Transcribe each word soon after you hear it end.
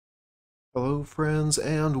Hello friends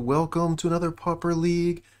and welcome to another Pauper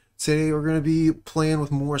League. Today we're going to be playing with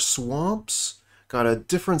more swamps. Got a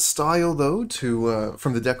different style though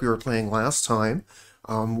from the deck we were playing last time.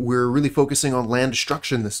 We're really focusing on land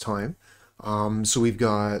destruction this time. So we've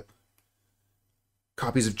got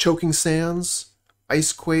copies of Choking Sands,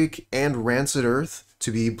 Icequake, and Rancid Earth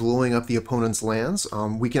to be blowing up the opponent's lands.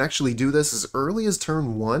 We can actually do this as early as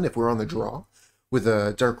turn 1 if we're on the draw with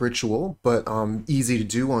a Dark Ritual, but easy to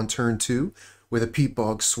do on turn 2 with a Peat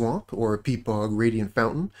Bog Swamp or a Peat Bog Radiant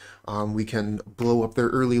Fountain. We can blow up their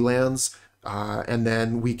early lands, and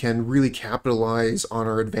then we can really capitalize on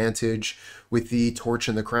our advantage with the Torch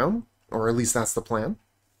and the Crown, or at least that's the plan.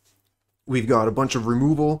 We've got a bunch of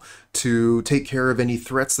removal to take care of any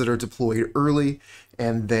threats that are deployed early,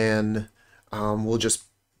 and then we'll just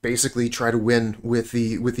basically try to win with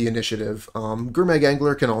the initiative. Gurmag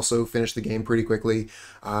Angler can also finish the game pretty quickly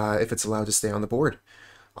if it's allowed to stay on the board.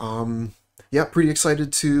 Yeah, pretty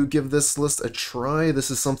excited to give this list a try. This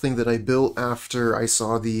is something that I built after I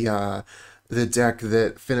saw the deck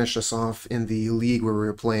that finished us off in the league where we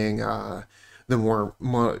were playing the more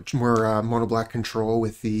mono black control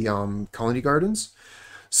with the Colony Gardens.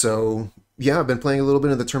 So yeah, I've been playing a little bit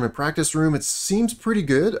in the tournament practice room. It seems pretty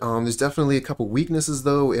good. There's definitely a couple weaknesses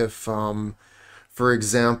though. If, for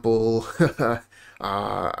example,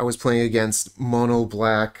 I was playing against mono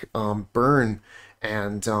black burn,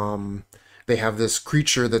 and they have this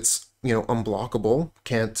creature that's unblockable,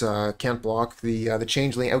 can't block the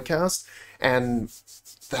changeling outcast, and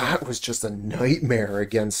that was just a nightmare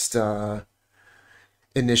against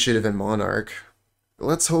initiative and monarch.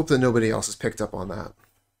 Let's hope that nobody else has picked up on that.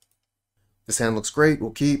 This hand looks great, we'll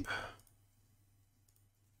keep.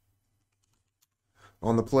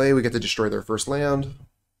 On the play, we get to destroy their first land.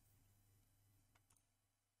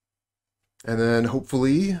 And then,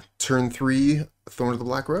 hopefully, turn 3, Thorn of the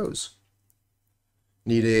Black Rose.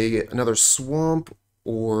 Need another swamp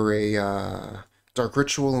or a Dark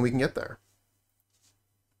Ritual, and we can get there.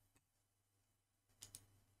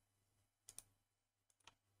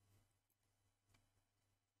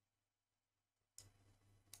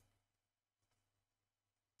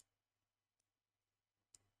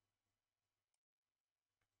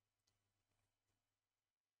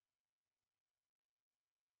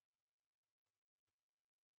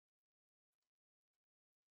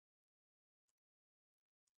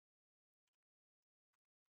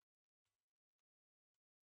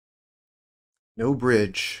 No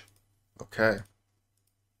bridge. Okay.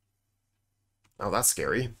 Oh, that's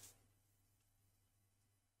scary.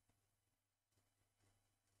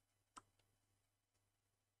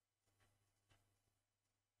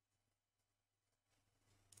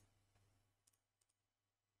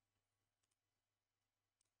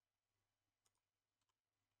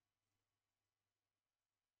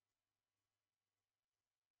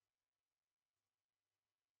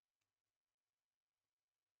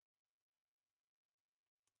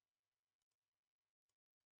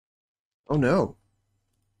 Oh no.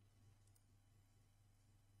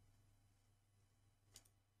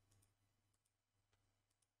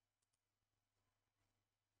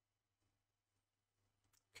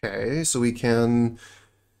 Okay, so we can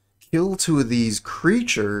kill 2 of these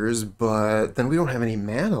creatures, but then we don't have any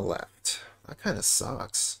mana left. That kind of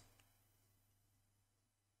sucks.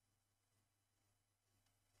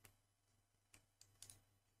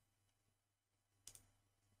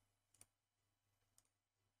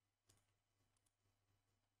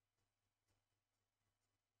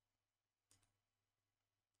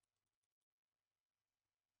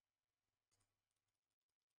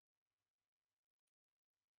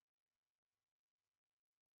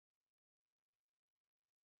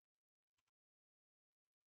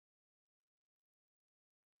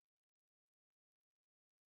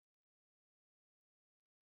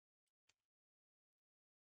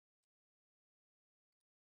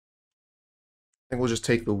 I think we'll just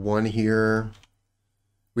take the 1 here.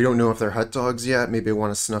 We don't know if they're hut dogs yet. Maybe I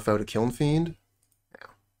want to snuff out a Kiln Fiend. Yeah.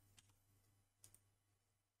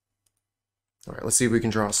 Alright, let's see if we can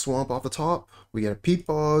draw a swamp off the top. We get a Peat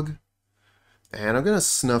Bog. And I'm going to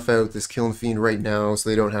snuff out this Kiln Fiend right now so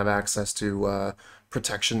they don't have access to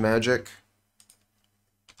protection magic.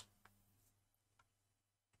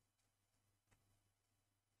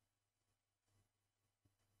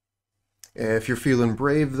 If you're feeling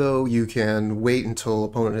brave, though, you can wait until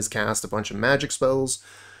opponent has cast a bunch of magic spells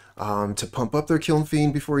to pump up their Kiln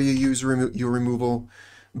Fiend before you use your removal.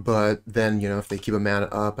 But then, if they keep a mana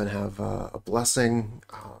up and have a blessing,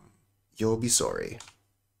 you'll be sorry.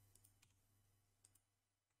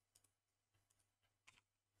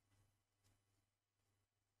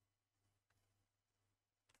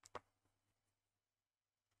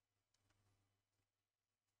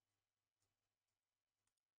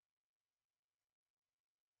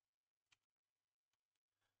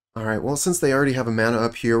 Alright, well, since they already have a mana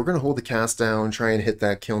up here, we're going to hold the cast down, try and hit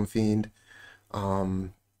that Kiln Fiend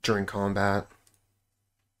during combat.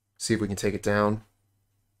 See if we can take it down.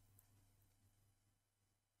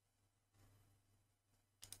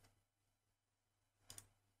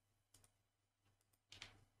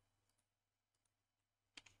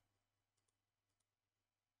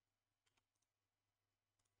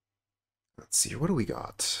 Let's see, what do we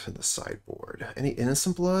got in the sideboard? Any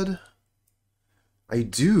Innocent Blood? I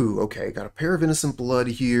do. Okay, got a pair of Innocent Blood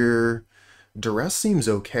here. Duress seems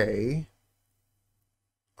okay.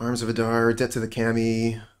 Arms of Hadar, Debt to the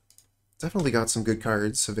Kami. Definitely got some good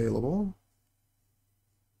cards available.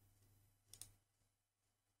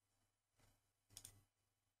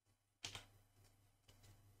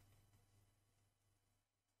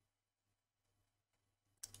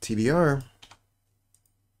 TBR.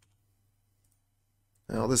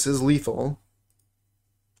 Now, this is lethal.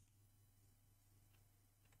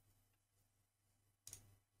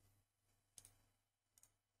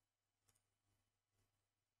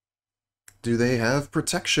 Do they have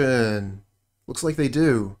protection? Looks like they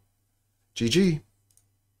do. GG.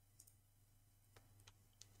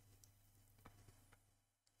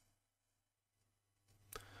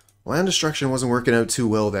 Land destruction wasn't working out too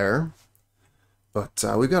well there. But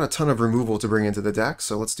we've got a ton of removal to bring into the deck,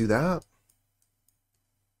 so let's do that.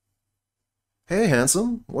 Hey,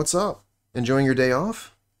 handsome. What's up? Enjoying your day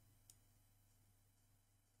off?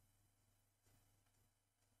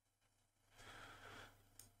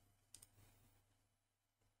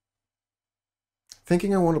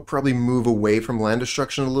 Thinking I want to probably move away from land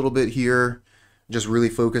destruction a little bit here. Just really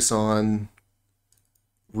focus on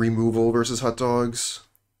removal versus hot dogs.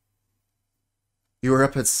 You were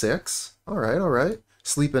up at 6? Alright, alright.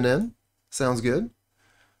 Sleeping in. Sounds good.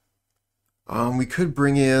 We could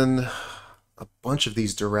bring in a bunch of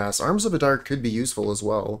these Duress. Arms of Hadar could be useful as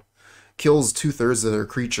well. Kills 2/3 of their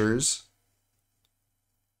creatures.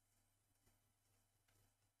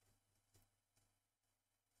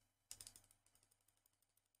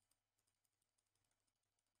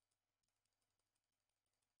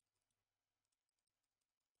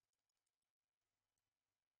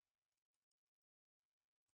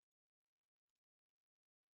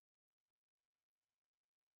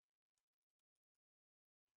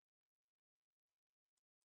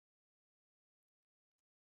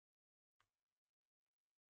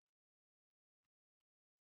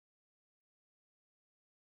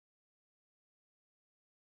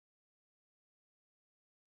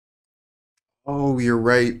 Oh, you're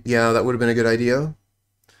right. Yeah, that would have been a good idea.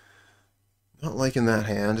 Not liking that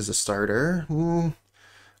hand as a starter.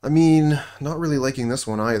 I mean, not really liking this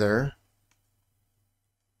one either.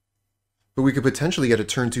 But we could potentially get a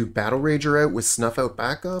turn 2 Battlerager out with Snuff Out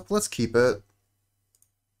backup. Let's keep it.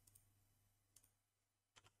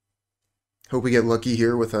 Hope we get lucky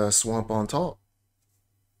here with a Swamp on top.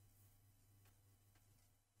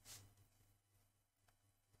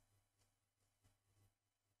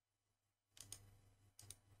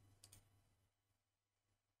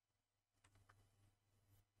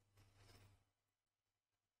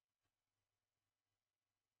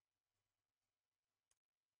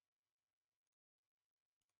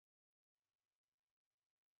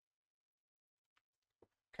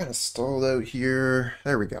 Kind of stalled out here.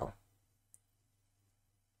 There we go.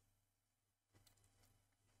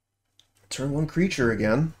 Turn 1 creature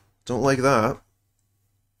again. Don't like that.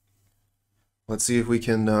 Let's see if we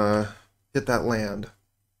can hit that land.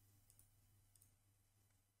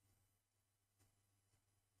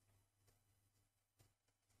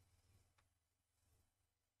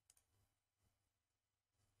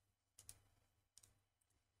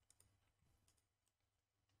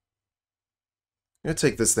 I'm going to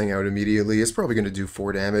take this thing out immediately. It's probably going to do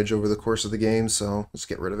 4 damage over the course of the game, so let's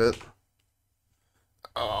get rid of it.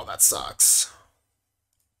 Oh, that sucks.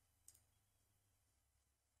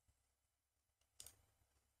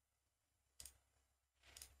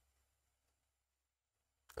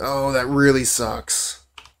 Oh, that really sucks.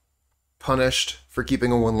 Punished for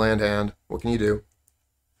keeping a 1 land hand. What can you do?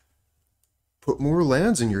 Put more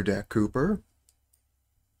lands in your deck, Cooper.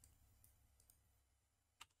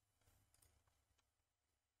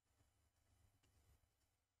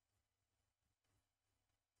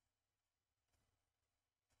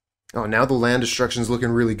 Oh, now the land destruction's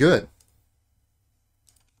looking really good.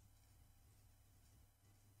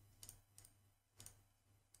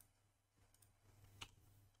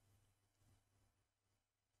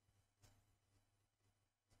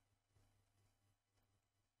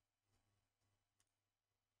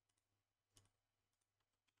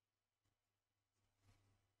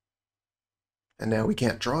 And now we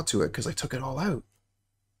can't draw to it because I took it all out.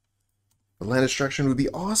 The land destruction would be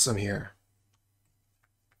awesome here.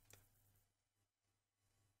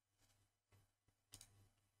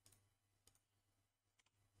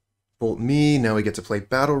 Bolt me, now we get to play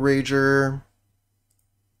Battlerager.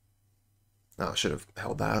 Oh, I should have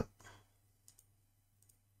held that.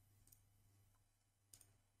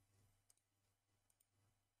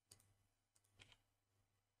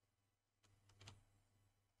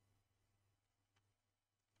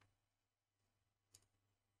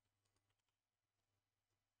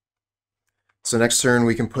 So next turn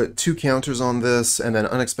we can put 2 counters on this, and then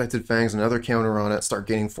Unexpected Fangs, another counter on it, start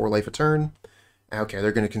gaining 4 life a turn. Okay,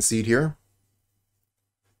 they're going to concede here.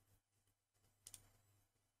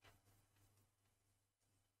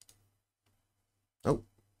 Oh,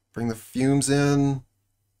 bring the fumes in.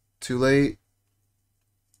 Too late.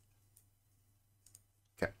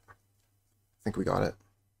 Okay, I think we got it.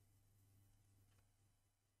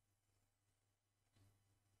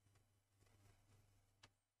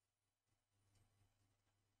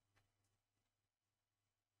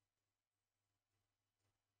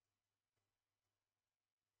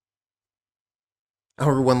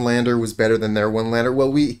 Our one lander was better than their one lander.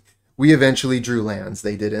 Well, we eventually drew lands.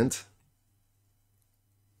 They didn't.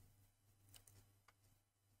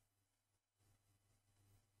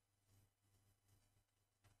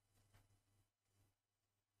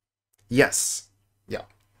 Yes. Yeah.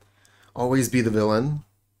 Always be the villain.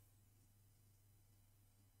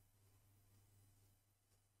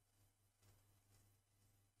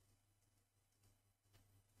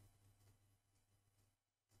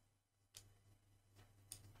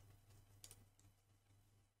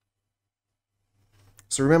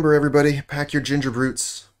 So remember, everybody, pack your ginger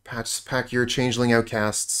brutes. Pack your changeling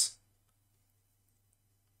outcasts.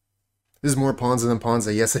 This is more Ponza than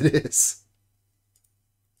Ponza. Yes, it is.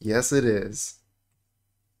 Yes, it is.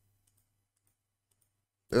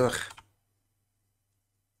 Ugh.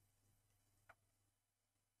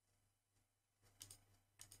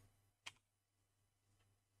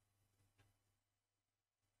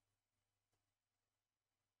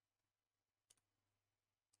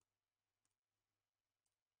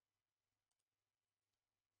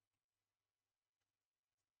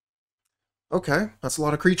 Okay, that's a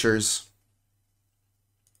lot of creatures.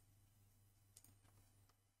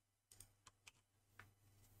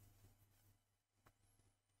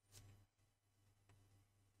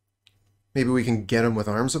 Maybe we can get him with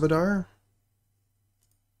Arms of Hadar?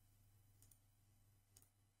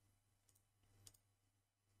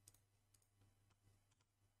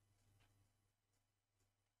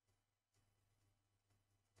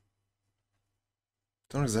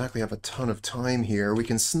 Don't exactly have a ton of time here. We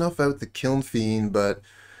can snuff out the Kiln Fiend, but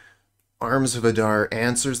Arms of Hadar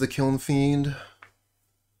answers the Kiln Fiend,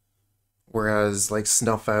 whereas, like,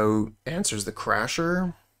 Snuff Out answers the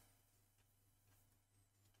Crasher.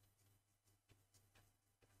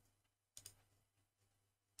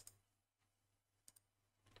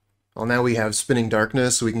 Well, now we have Spinning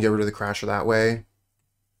Darkness, so we can get rid of the Crasher that way.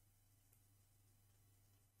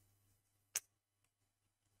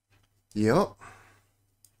 Yep.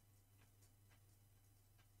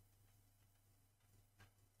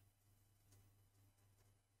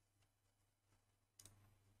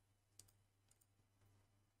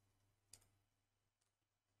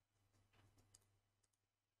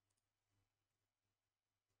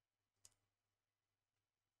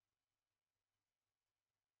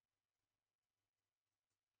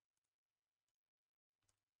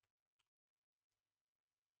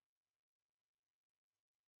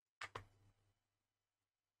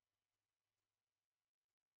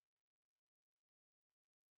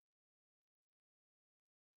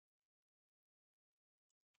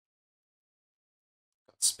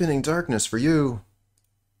 Spinning Darkness for you.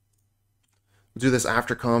 We'll do this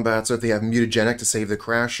after combat, so if they have Mutagenic to save the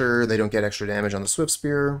Crasher, they don't get extra damage on the Swift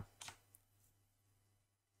Spear.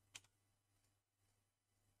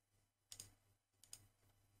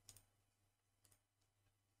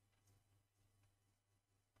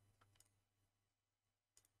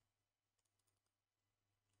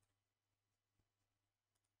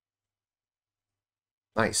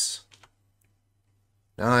 Nice.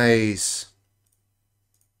 Nice.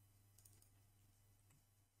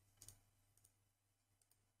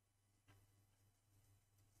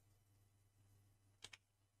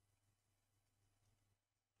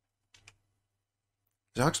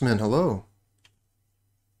 Joxman, hello.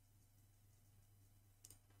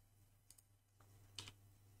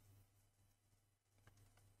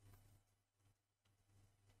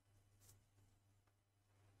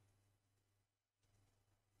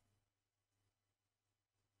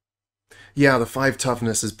 Yeah, the 5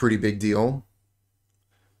 toughness is pretty big deal.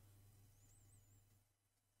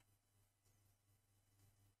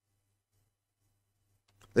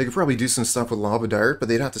 They could probably do some stuff with Lava Dart, but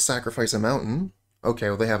they'd have to sacrifice a mountain. Okay,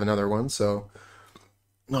 well they have another one, so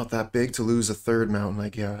not that big to lose a third mountain, I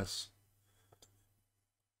guess.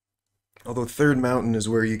 Although third mountain is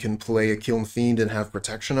where you can play a Kiln Fiend and have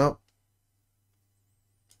protection up.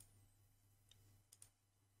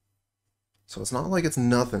 So it's not like it's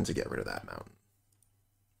nothing to get rid of that mountain.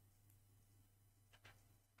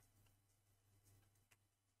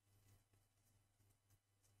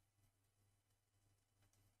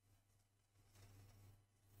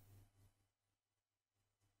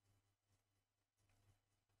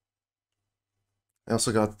 I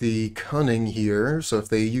also got the Cunning here, so if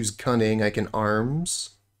they use Cunning, I can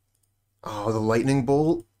Arms. Oh, the Lightning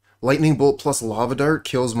Bolt. Lightning Bolt plus Lava Dart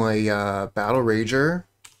kills my Battle Rager.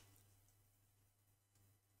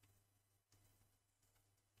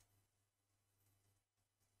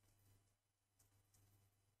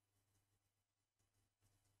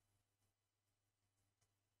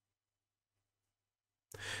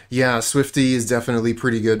 Yeah, Swifty is definitely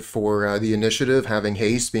pretty good for the initiative, having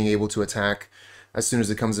haste, being able to attack as soon as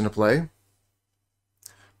it comes into play.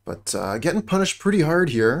 But getting punished pretty hard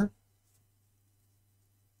here.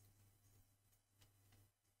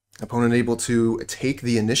 Opponent able to take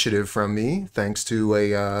the initiative from me, thanks to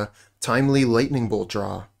a timely Lightning Bolt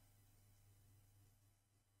draw.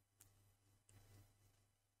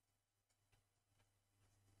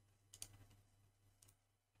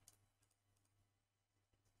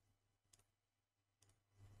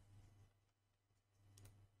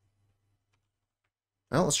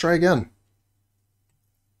 Well, let's try again.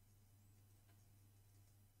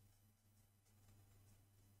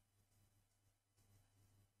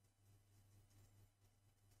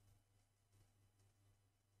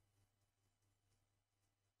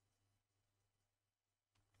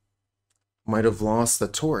 Might have lost the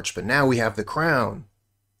torch, but now we have the crown.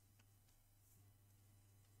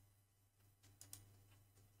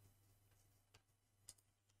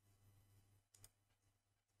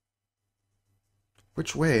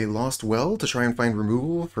 Which way? Lost Well to try and find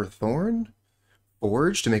removal for Thorn?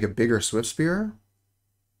 Forge to make a bigger Swift Spear?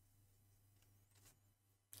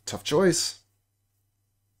 Tough choice.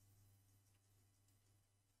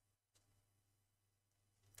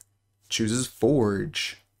 Chooses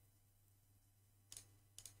Forge.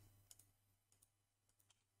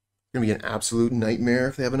 Gonna be an absolute nightmare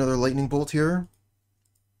if they have another Lightning Bolt here.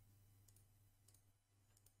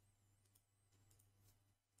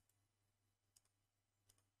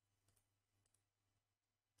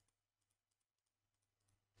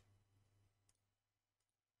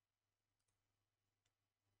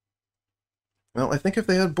 Well, I think if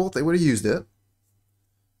they had Bolt, they would have used it.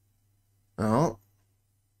 Well,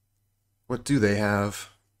 what do they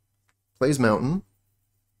have? Plays Mountain.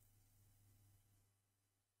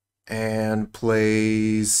 And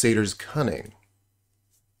plays Satyr's Cunning.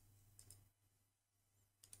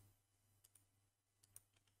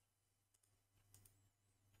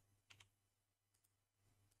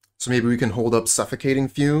 So maybe we can hold up Suffocating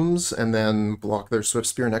Fumes and then block their Swift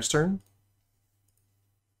Spear next turn?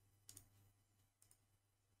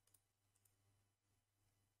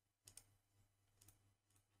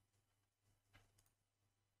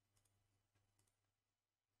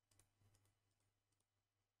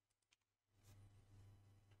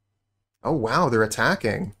 Oh wow, they're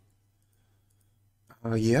attacking.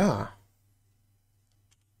 Yeah.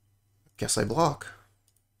 Guess I block.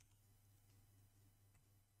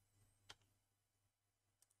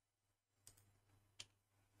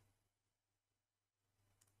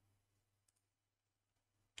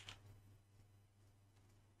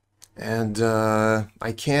 And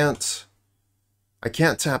I can't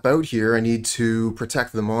tap out here. I need to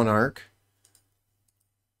protect the Monarch.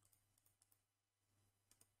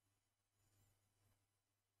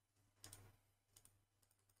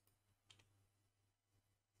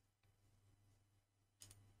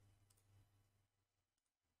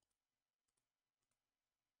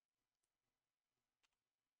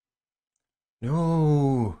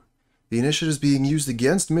 No, the initiative is being used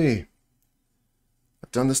against me.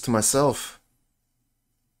 I've done this to myself.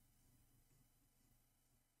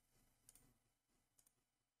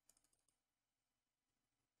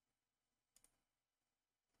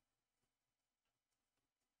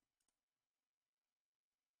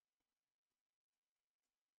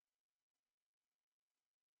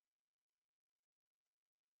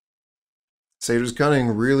 Satyr's Cunning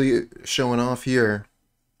really showing off here.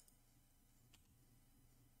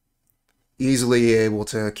 Easily able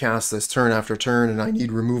to cast this turn after turn, and I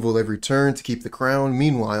need removal every turn to keep the crown.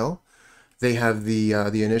 Meanwhile, they have the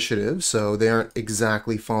initiative, so they aren't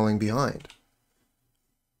exactly falling behind.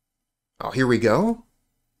 Oh, here we go.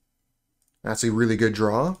 That's a really good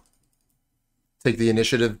draw. Take the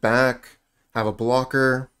initiative back, have a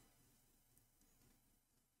blocker.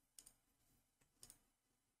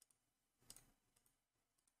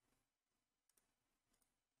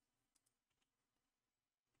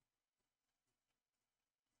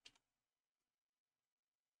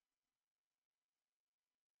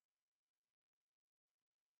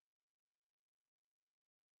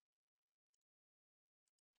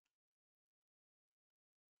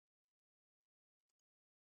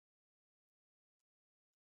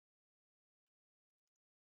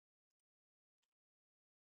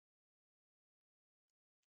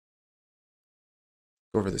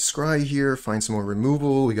 Go over the scry here, find some more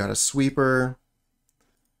removal. We got a sweeper.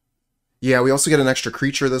 Yeah, we also get an extra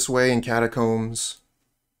creature this way in Catacombs.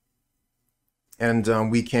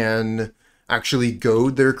 And we can actually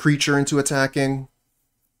goad their creature into attacking.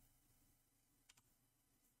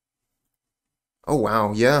 Oh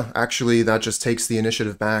wow, yeah, actually that just takes the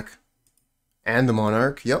initiative back. And the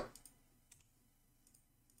Monarch, yep.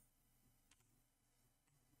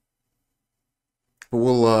 But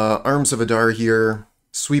we'll Arms of Hadar here,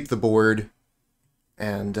 sweep the board,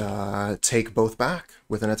 and take both back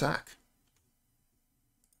with an attack.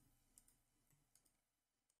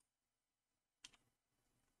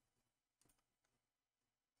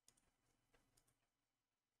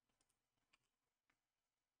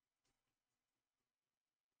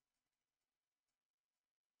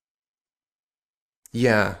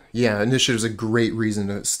 Yeah, initiative's a great reason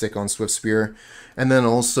to stick on Swift Spear. And then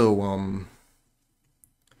also,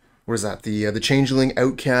 what is that? The Changeling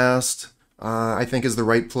Outcast, I think is the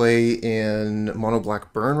right play in Mono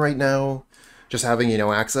Black Burn right now. Just having, you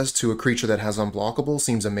know, access to a creature that has unblockable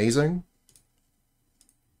seems amazing.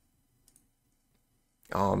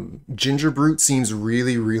 Ginger Brute seems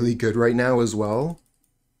really, really good right now as well.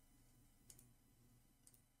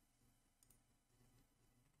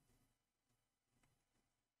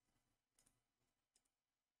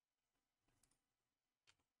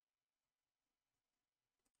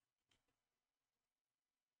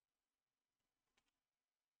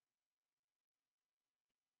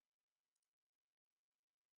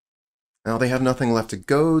 Now they have nothing left to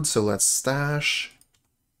goad, so let's stash.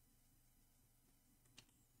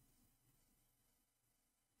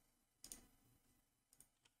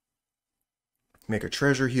 Make a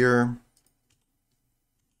treasure here.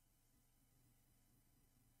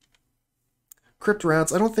 Crypt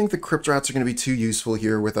Rats. I don't think the Crypt Rats are going to be too useful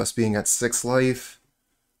here with us being at 6 life.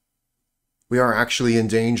 We are actually in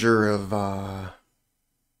danger of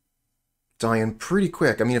dying pretty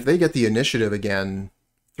quick. I mean, if they get the initiative again,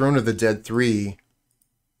 Throne of the Dead 3...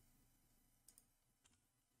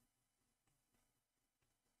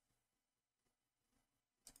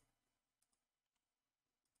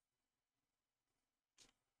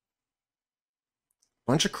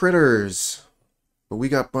 Bunch of critters, but we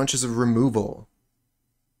got bunches of removal.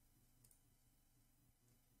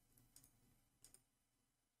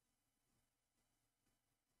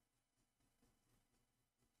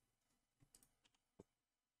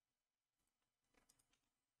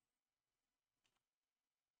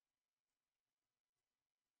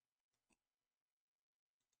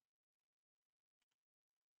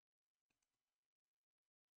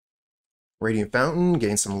 Radiant Fountain,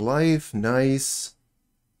 gain some life, nice.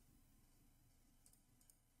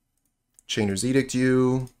 Chainer's Edict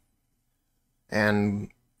you. And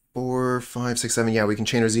 4, 5, 6, 7. Yeah, we can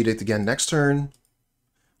Chainer's Edict again next turn.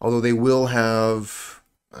 Although they will have...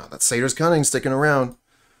 that Satyr's Cunning sticking around.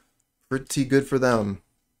 Pretty good for them.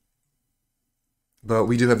 But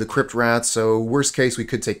we do have the Crypt Rats, so worst case we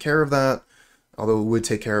could take care of that. Although it would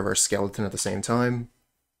take care of our skeleton at the same time.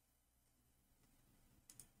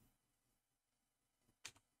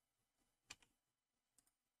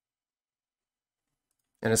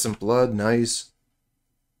 Innocent Blood, nice.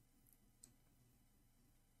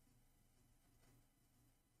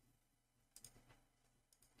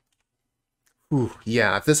 Ooh,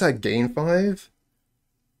 yeah, if this had gain 5,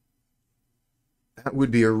 that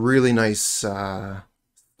would be a really nice stop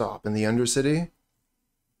in the Undercity.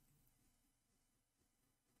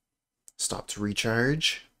 Stop to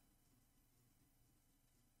recharge.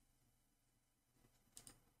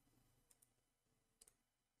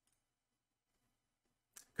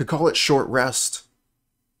 Could call it short rest.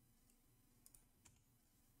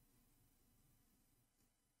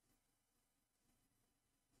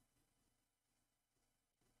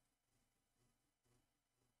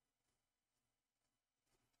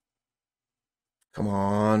 Come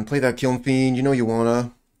on, play that Kiln Fiend. You know you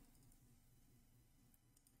wanna.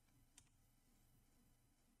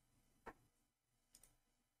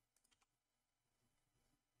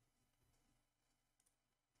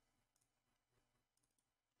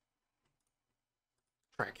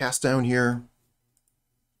 Try a cast down here.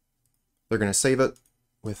 They're going to save it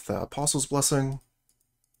with Apostle's Blessing.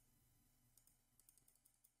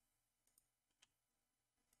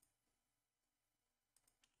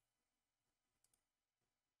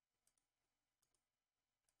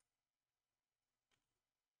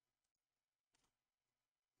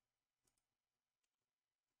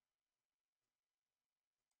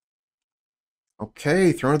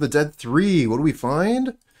 Okay, Throne of the Dead 3. What do we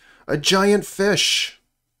find? A giant fish.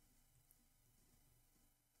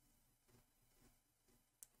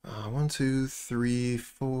 1, 2, 3,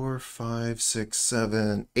 4, 5, 6,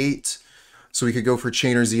 7, 8. So we could go for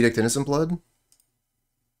Chainer's Edict, Innocent Blood.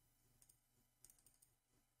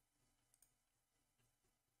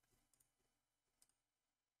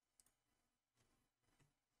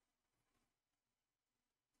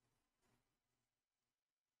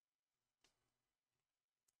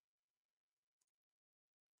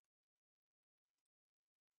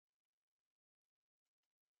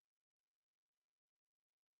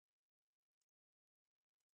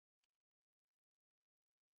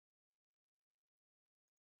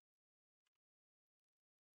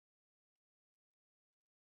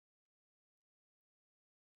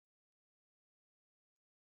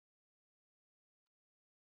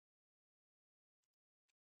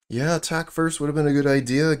 Yeah, attack first would have been a good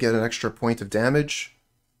idea. Get an extra point of damage.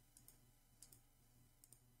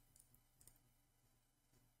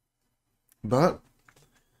 But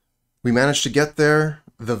we managed to get there.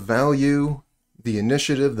 The value, the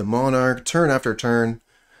initiative, the monarch, turn after turn,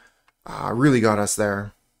 really got us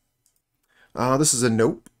there. This is a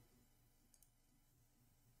nope.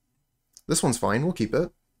 This one's fine. We'll keep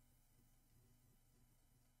it.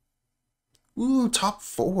 Ooh, top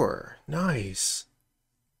 4. Nice.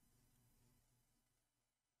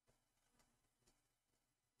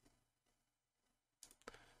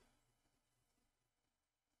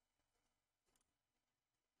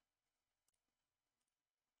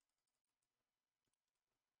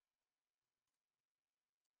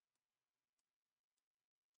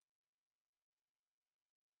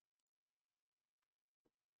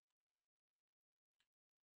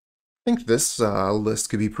 I think this list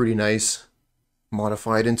could be pretty nice.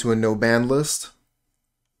 Modified into a no-ban list.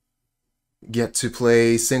 Get to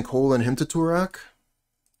play Sinkhole and Himtaturak.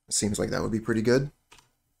 Seems like that would be pretty good.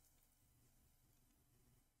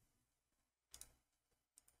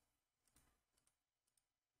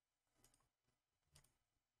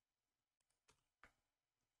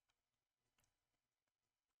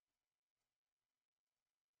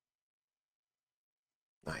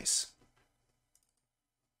 Nice.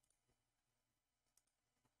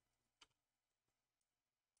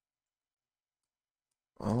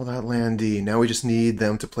 All that landy. Now we just need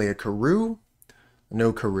them to play a Karoo.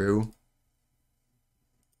 No Karoo.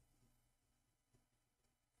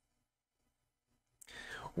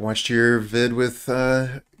 Watched your vid with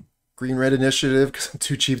Green-Red Initiative because I'm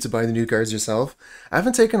too cheap to buy the new cards yourself. I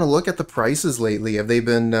haven't taken a look at the prices lately. Have they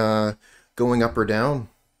been going up or down?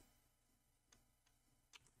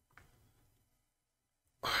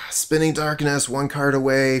 Spinning Darkness, 1 card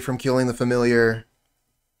away from killing the familiar.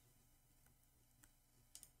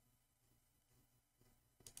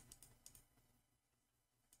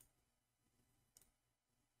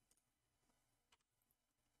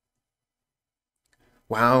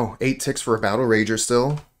 Wow, 8 ticks for a Battlerager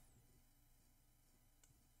still.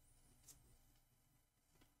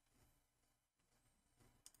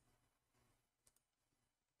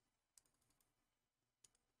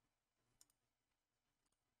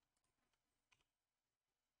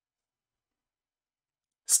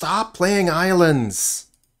 Stop playing islands!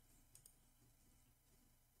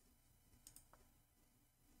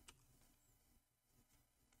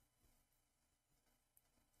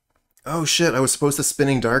 Oh shit, I was supposed to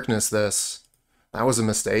Spinning Darkness this. That was a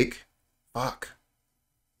mistake. Fuck.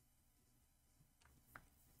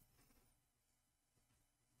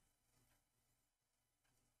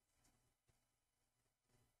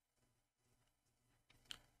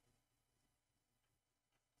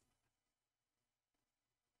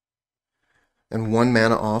 And 1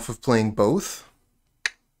 mana off of playing both?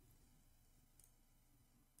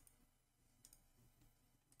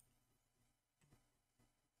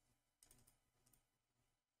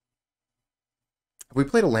 Have we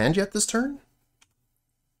played a land yet this turn?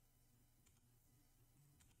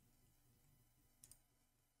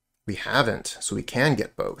 We haven't, so we can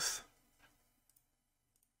get both.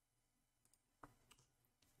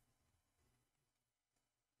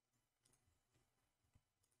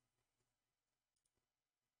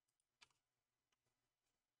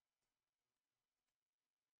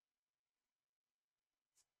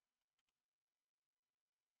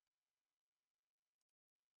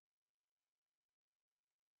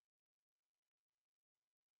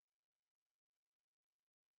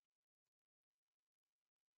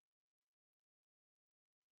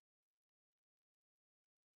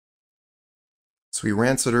 So we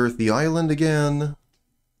Rancid Earth the island again.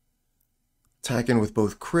 Attacking with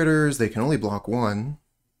both critters. They can only block one.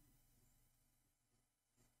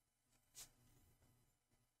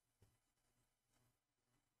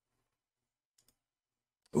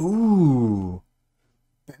 Ooh.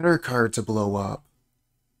 Better card to blow up.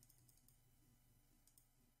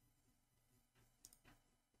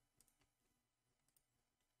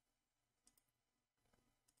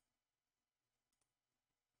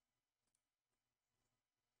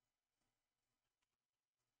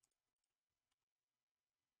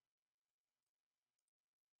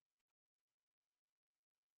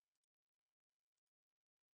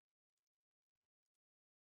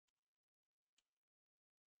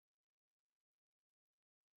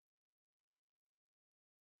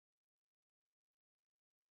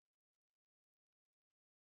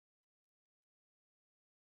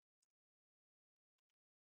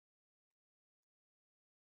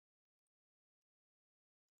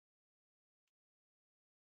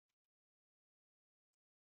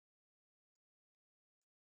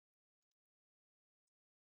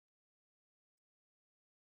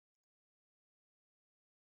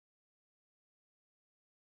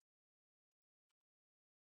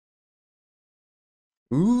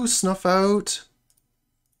 Ooh, Snuff Out.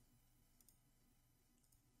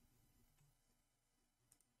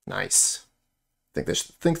 Nice.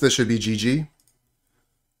 Think this should be GG.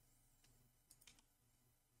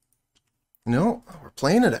 No, we're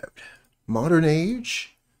playing it out. Modern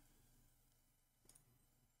Age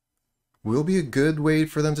will be a good way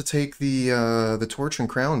for them to take the Torch and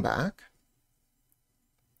Crown back.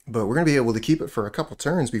 But we're going to be able to keep it for a couple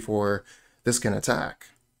turns before this can attack.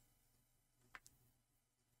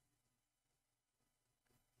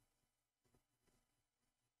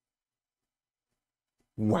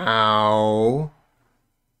 Wow.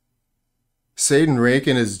 Satan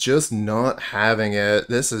Raken is just not having it.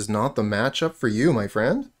 This is not the matchup for you, my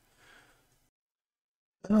friend.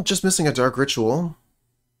 Oh, just missing a Dark Ritual.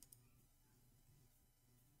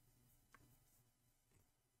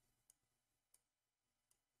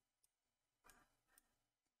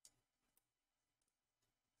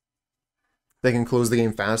 They can close the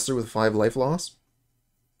game faster with 5 life loss.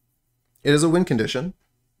 It is a win condition.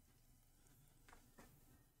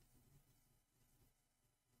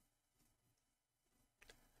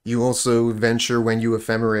 You also venture when you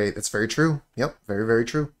ephemerate. That's very true. Yep, very, very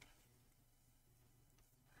true.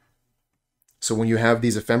 So when you have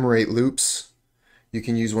these ephemerate loops, you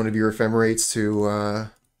can use one of your ephemerates to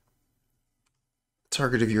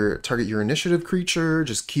target your initiative creature.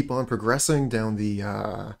 Just keep on progressing down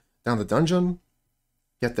the dungeon.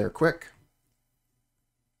 Get there quick.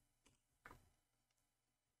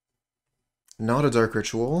 Not a Dark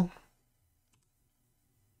Ritual.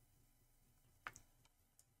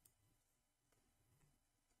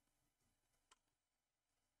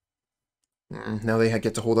 Now they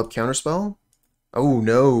get to hold up Counterspell. Oh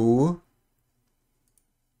no.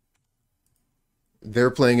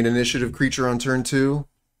 They're playing an initiative creature on turn 2.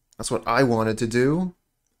 That's what I wanted to do.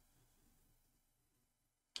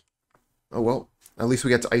 Oh well, at least we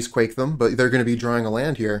get to Icequake them, but they're going to be drawing a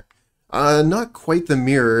land here. Not quite the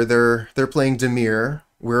mirror. They're playing Dimir.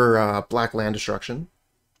 We're black land destruction.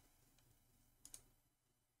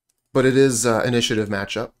 But it is initiative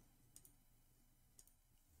matchup.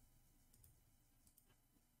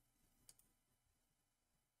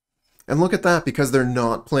 And look at that, because they're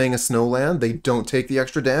not playing a snowland, they don't take the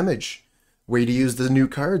extra damage. Way to use the new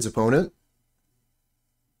cards, opponent.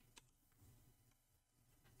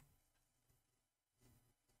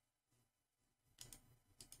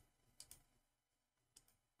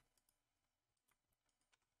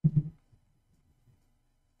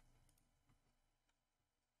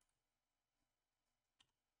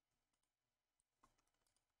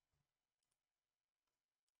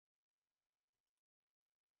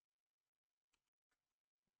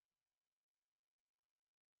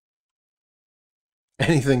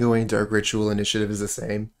 Anything going Dark Ritual initiative is the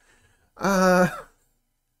same. Uh,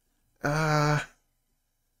 uh,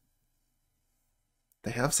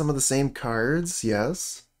 they have some of the same cards,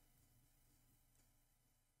 yes.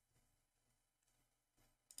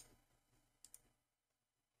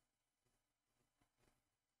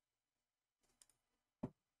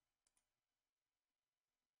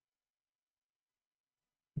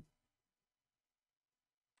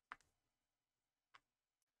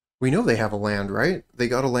 We know they have a land, right? They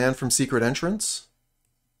got a land from Secret Entrance.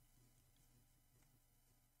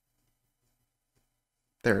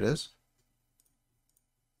 There it is.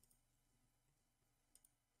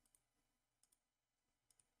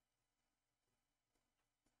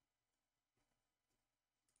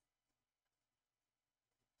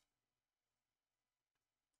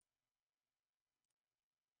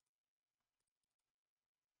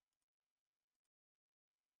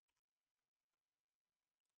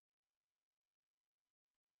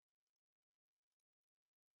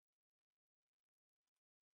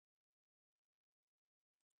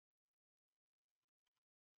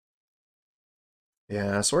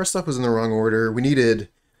 Yeah, so our stuff was in the wrong order. We needed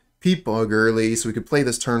Peat Bog early so we could play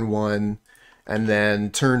this turn 1, and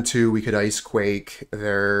then turn 2 we could Icequake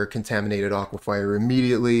their Contaminated Aquifer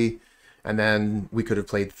immediately, and then we could have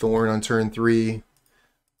played Thorn on turn 3.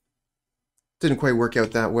 Didn't quite work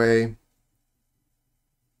out that way.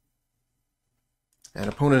 And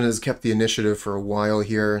opponent has kept the initiative for a while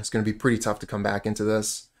here. It's going to be pretty tough to come back into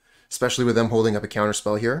this, especially with them holding up a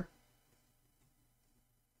counterspell here.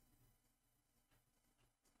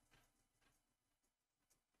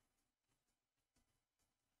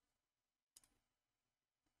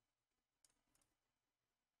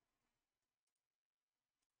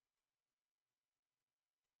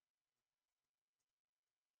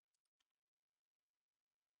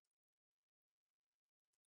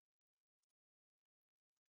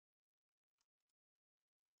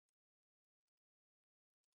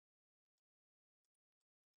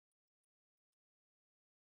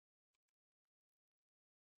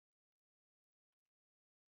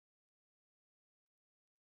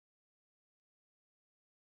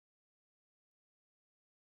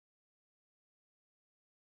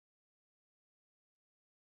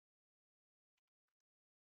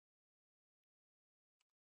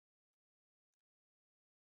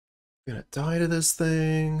 Gonna die to this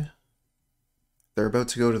thing. They're about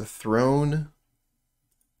to go to the throne.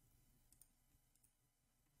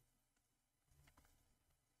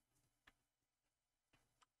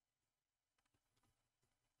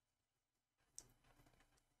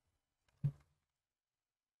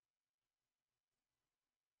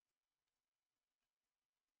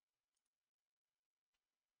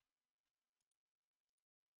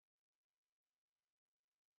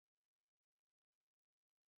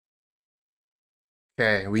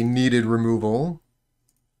 Okay, we needed removal.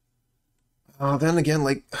 Then again,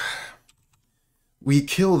 like, we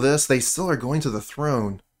kill this, they still are going to the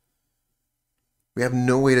throne. We have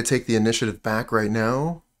no way to take the initiative back right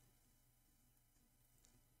now.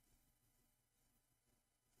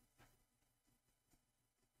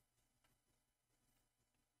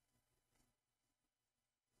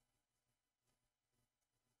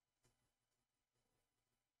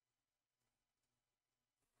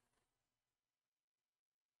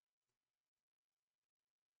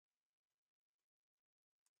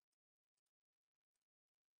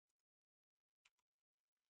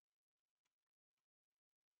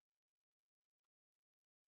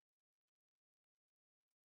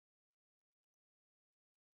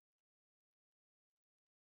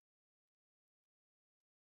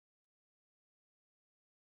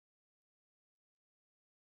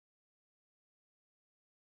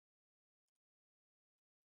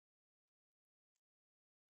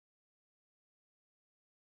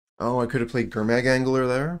 Oh, I could have played Gurmag Angler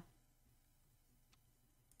there.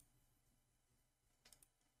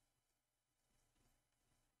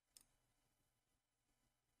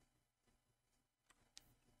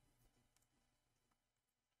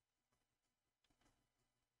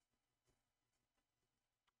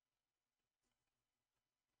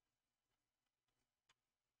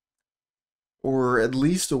 Or at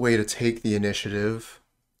least a way to take the initiative.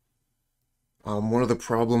 One of the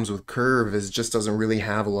problems with Curve is it just doesn't really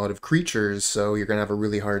have a lot of creatures, so you're going to have a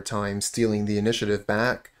really hard time stealing the initiative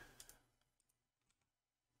back.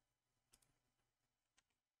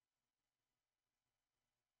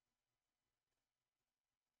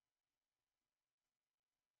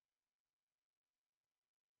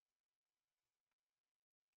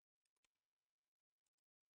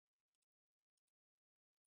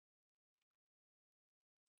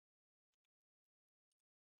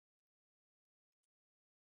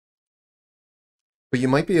 But you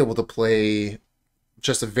might be able to play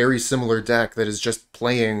just a very similar deck that is just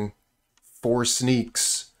playing 4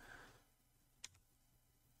 Sneaks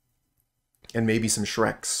and maybe some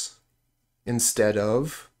Shreks instead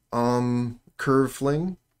of Curve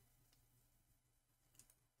Fling.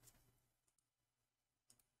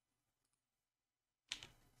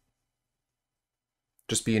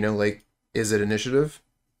 Just be, like, is it initiative?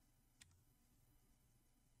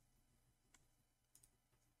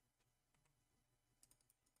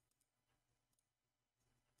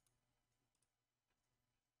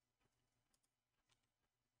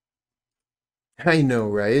 I know,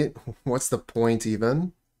 right? What's the point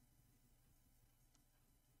even?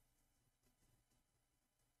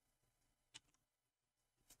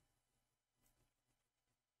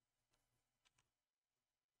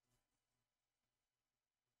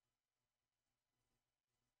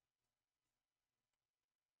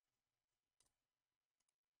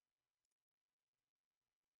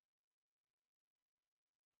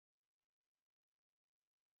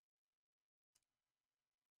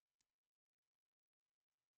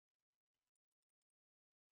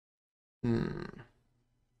 Hmm.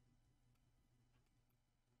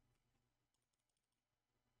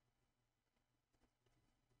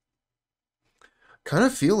 Kind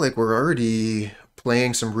of feel like we're already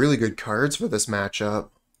playing some really good cards for this matchup.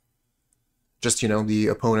 Just, the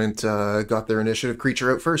opponent got their initiative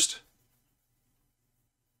creature out first.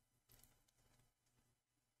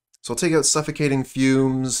 So I'll take out Suffocating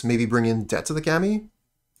Fumes, maybe bring in Debt to the Cami.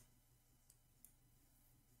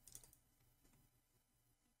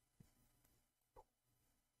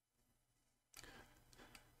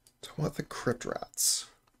 Don't want the Crypt Rats.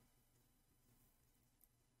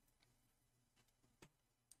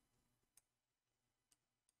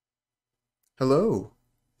 Hello.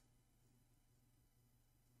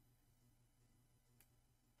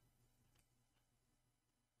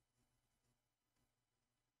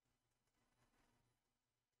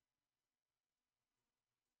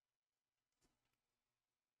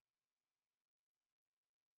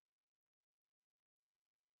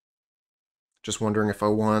 Just wondering if I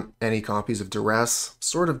want any copies of Duress.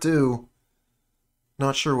 Sort of do.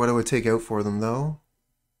 Not sure what I would take out for them, though.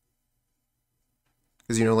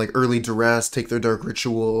 Because, like early Duress, take their Dark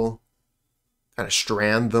Ritual, kind of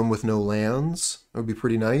strand them with no lands. That would be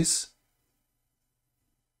pretty nice.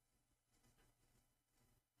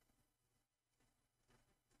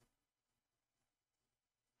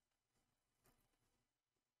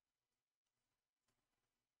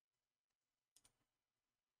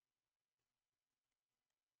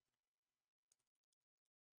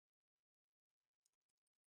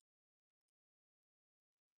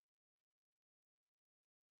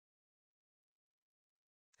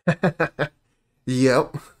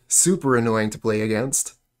 Yep. Super annoying to play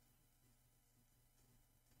against.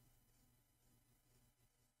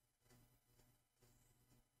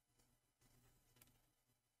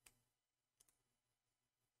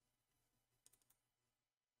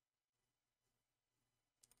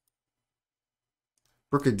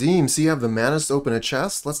 Burkadim, see you have the mana to open a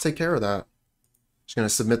chest? Let's take care of that. Just going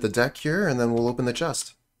to submit the deck here, and then we'll open the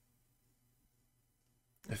chest.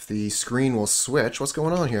 If the screen will switch, what's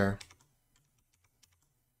going on here?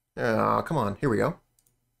 Ah, come on. Here we go.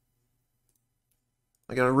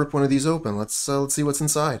 I gotta rip one of these open. Let's see what's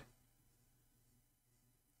inside.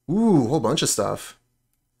 Ooh, whole bunch of stuff.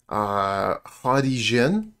 Hadi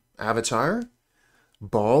Jin, Avatar.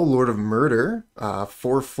 Ball, Lord of Murder.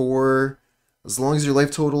 4/4. As long as your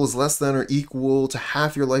life total is less than or equal to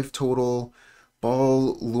half your life total,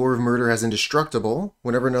 Ball, Lord of Murder has Indestructible.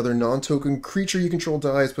 Whenever another non-token creature you control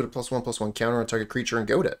dies, put a +1/+1 counter on target creature and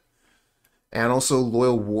goad it. And also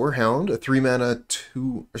Loyal Warhound, a 2-mana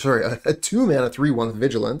 3/1 with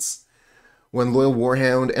Vigilance. When Loyal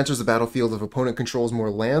Warhound enters the battlefield, if opponent controls more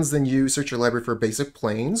lands than you, search your library for basic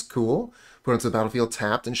planes. Cool. Put it into the battlefield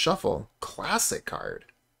tapped and shuffle. Classic card.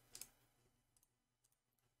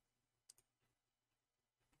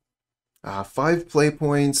 5 play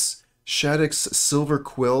points. Shaddix Silver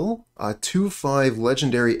Quill. 2/5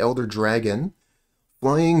 Legendary Elder Dragon.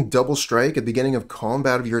 Flying double strike at the beginning of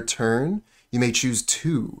combat of your turn. You may choose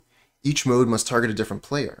 2. Each mode must target a different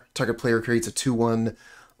player. Target player creates a 2/1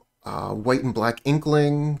 white and black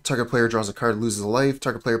Inkling. Target player draws a card, loses a life.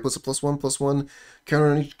 Target player puts a +1/+1 counter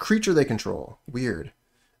on each creature they control. Weird.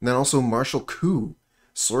 And then also Martial Coup.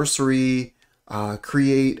 Sorcery.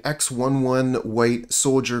 Create X/1/1 white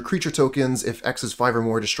soldier creature tokens. If X is 5 or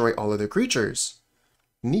more, destroy all other creatures.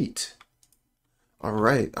 Neat.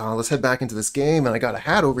 Alright, let's head back into this game. And I got a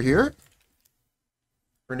hat over here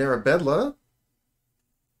for Narabedla.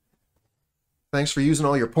 Thanks for using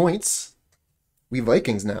all your points. We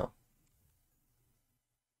Vikings now.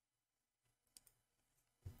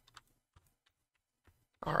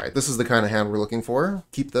 Alright, this is the kind of hand we're looking for.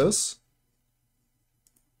 Keep those.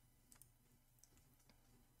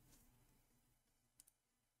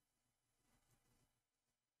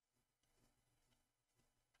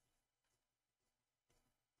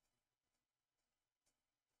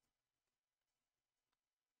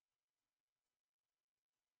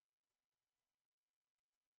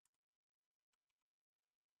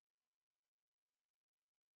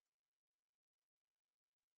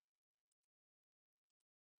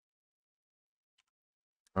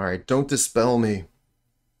 Alright, don't dispel me.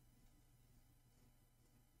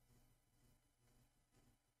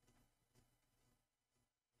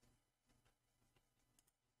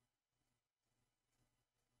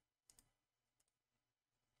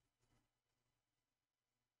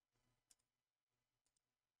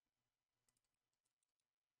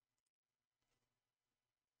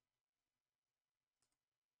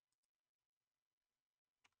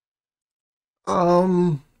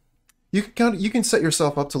 You can set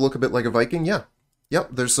yourself up to look a bit like a Viking, yeah. Yep,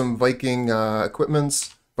 there's some Viking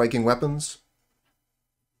equipments, Viking weapons.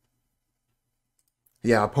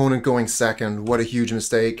 Yeah, opponent going second. What a huge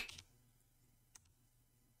mistake.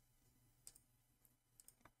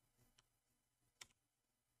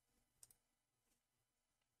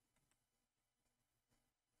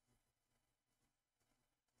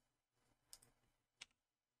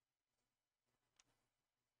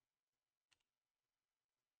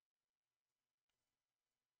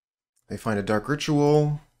 They find a Dark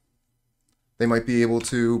Ritual. They might be able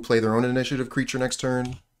to play their own initiative creature next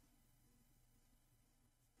turn.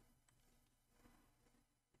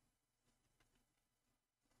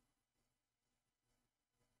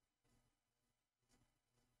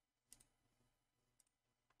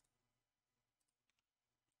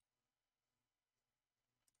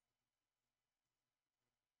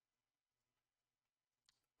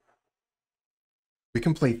 We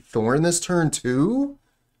can play Thorn this turn too?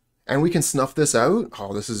 And we can snuff this out?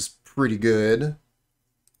 Oh, this is pretty good.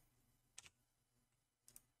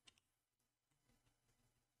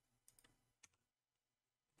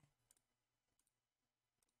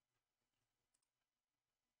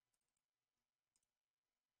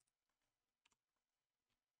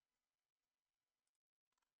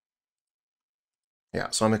 Yeah,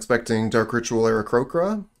 so I'm expecting Dark Ritual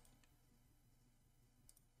Aarakocra.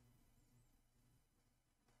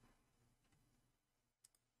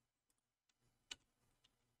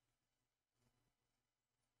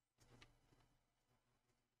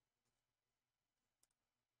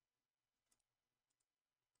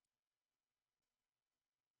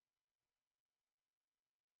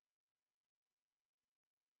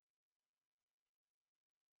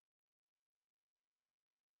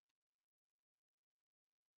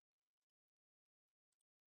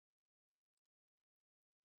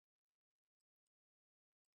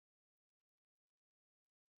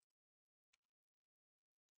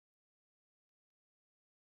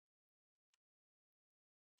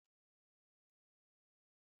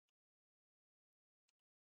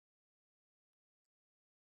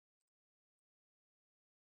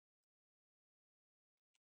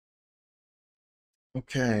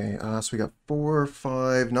 Okay, so we got 4,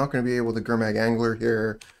 5. Not going to be able to Gurmag Angler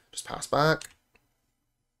here. Just pass back.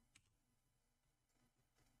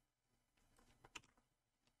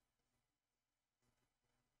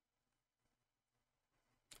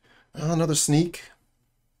 Another sneak.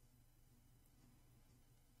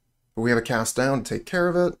 But we have a cast down to take care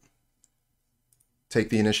of it. Take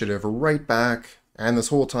the initiative right back. And this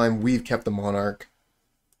whole time, we've kept the Monarch.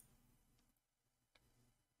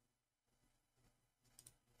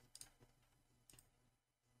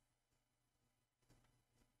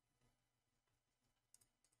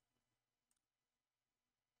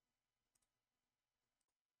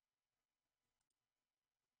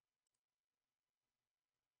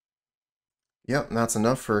 Yep, that's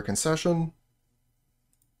enough for a concession.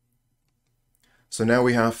 So now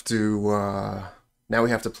we have to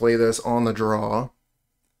play this on the draw.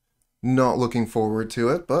 Not looking forward to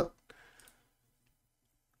it, but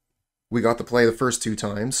we got to play the first 2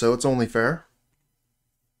 times, so it's only fair.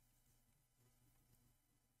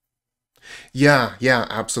 Yeah,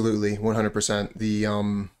 absolutely, 100%.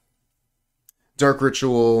 The Dark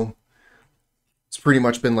Ritual, it's pretty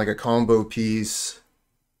much been like a combo piece,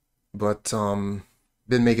 but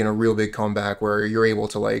been making a real big comeback where you're able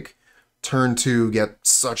to like turn 2 get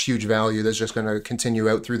such huge value that's just going to continue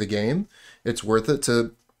out through the game. It's worth it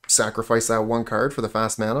to sacrifice that 1 card for the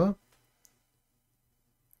fast mana.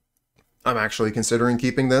 I'm actually considering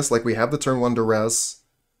keeping this. Like, we have the turn 1 Duress.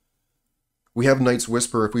 We have Night's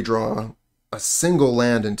Whisper if we draw a single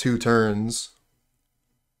land in 2 turns.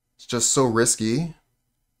 It's just so risky.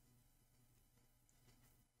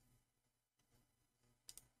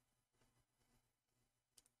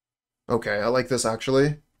 Okay, I like this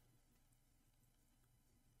actually.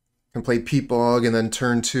 Can play Peat Bog, and then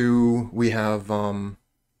turn 2 we have oh.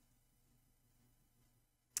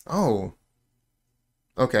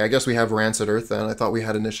 Okay, I guess we have Rancid Earth then. I thought we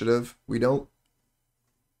had initiative. We don't.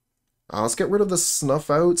 Let's get rid of the Snuff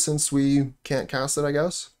Out since we can't cast it, I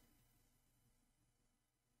guess.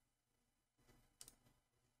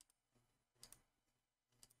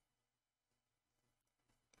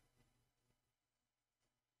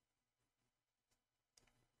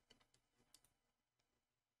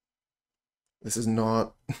 This is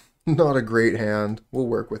not not a great hand. We'll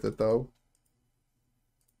work with it though.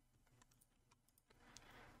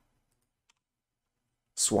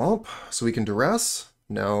 Swamp, so we can Duress?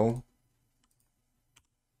 No.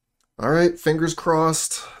 Alright, fingers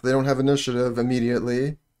crossed. They don't have initiative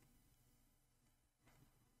immediately.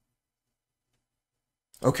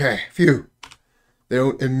 Okay, phew. They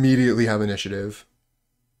don't immediately have initiative.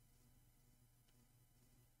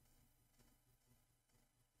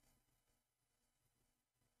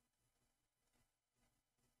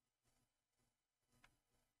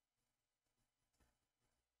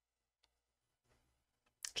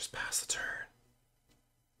 Just pass the turn.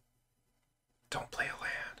 Don't play a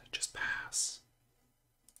land, just pass.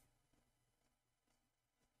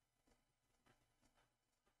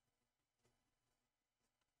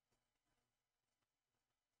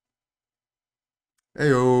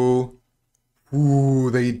 Heyo. Ooh,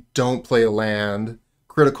 they don't play a land.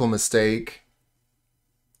 Critical mistake.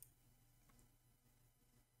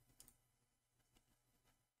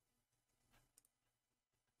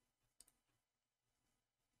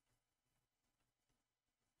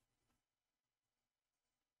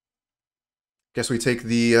 Guess we take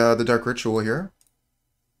the Dark Ritual here.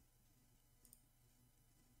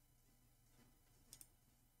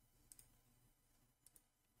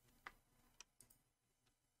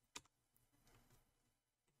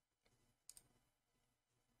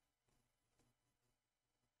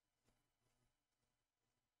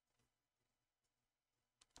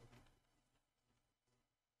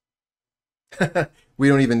 We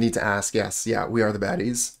don't even need to ask. Yes, yeah, we are the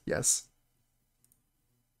baddies. Yes.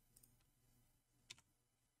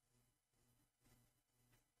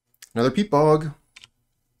 Another Peat Bog.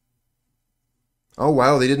 Oh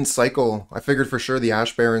wow, they didn't cycle. I figured for sure the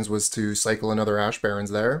Ash Barrens was to cycle another Ash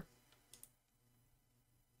Barrens there.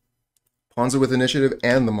 Ponza with initiative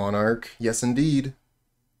and the Monarch. Yes, indeed.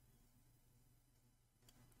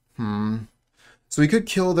 So we could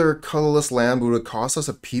kill their colorless land, but it would cost us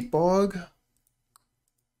a Peat Bog?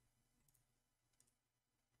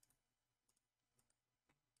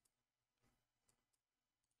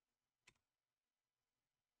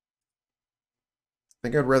 I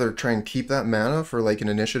think I'd rather try and keep that mana for like an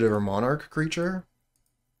initiative or monarch creature.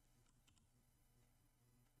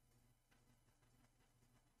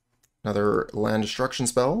 Another land destruction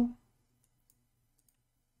spell.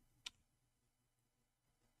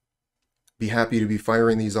 Be happy to be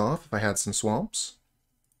firing these off if I had some swamps.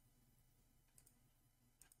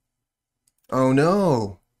 Oh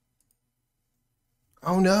no!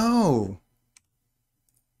 Oh no!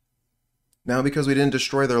 Now because we didn't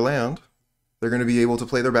destroy their land, they're going to be able to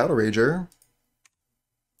play their Battlerager.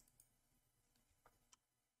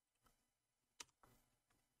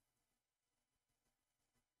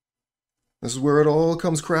 This is where it all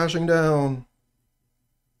comes crashing down.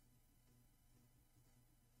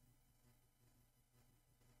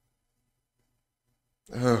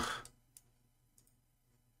 Ugh.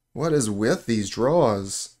 What is with these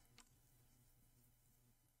draws?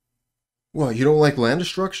 What, you don't like land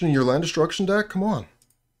destruction in your land destruction deck? Come on.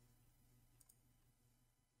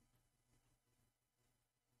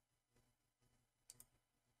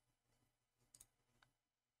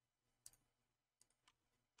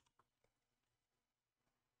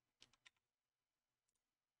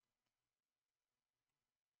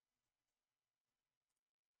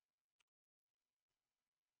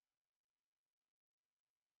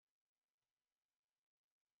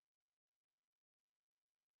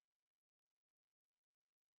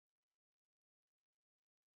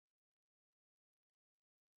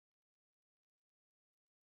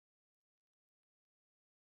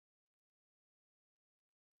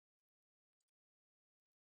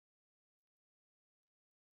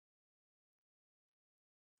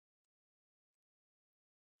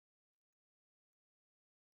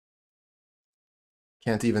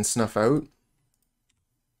 Can't even snuff out.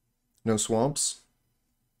 No swamps.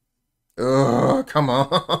 Ugh, come on.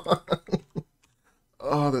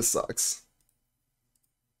 Oh, this sucks.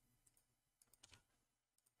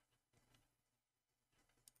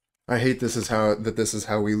 I hate this is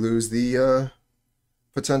how we lose the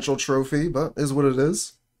potential trophy, but is what it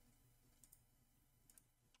is.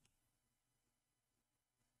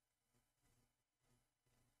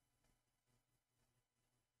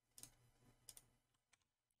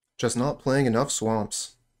 Just not playing enough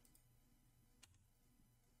swamps.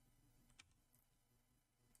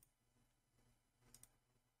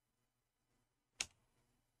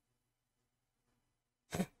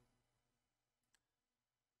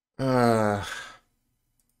 If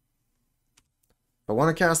I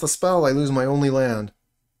want to cast a spell, I lose my only land.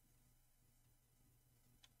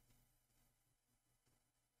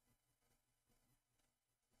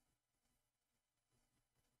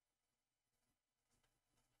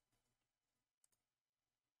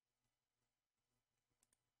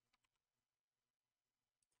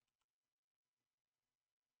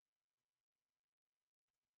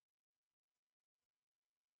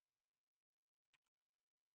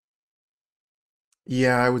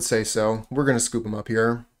 Yeah, I would say so. We're going to scoop them up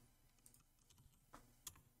here.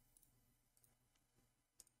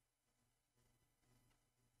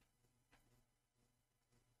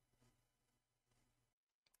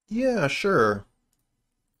 Yeah, sure.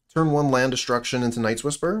 Turn 1 land destruction into Night's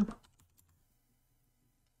Whisper.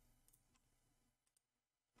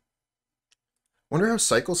 Wonder how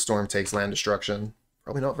Cycle Storm takes land destruction.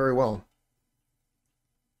 Probably not very well.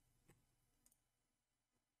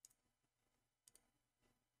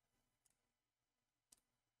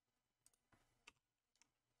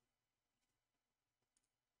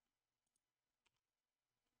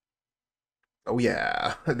 Oh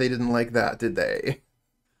yeah, they didn't like that, did they?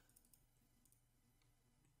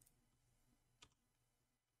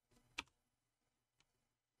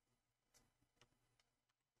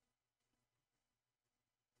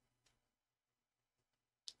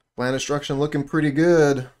 Land destruction looking pretty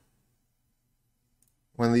good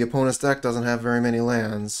when the opponent's deck doesn't have very many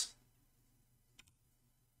lands.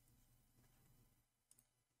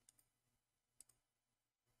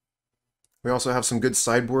 We also have some good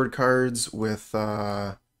sideboard cards with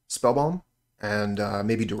Spellbomb and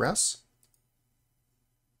maybe Duress.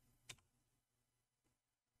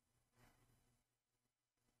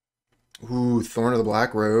 Ooh, Thorn of the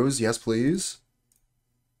Black Rose. Yes, please.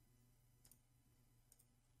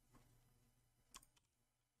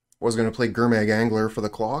 Was going to play Gurmag Angler for the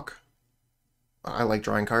clock. I like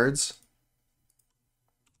drawing cards.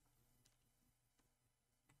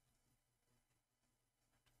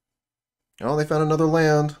 Oh, they found another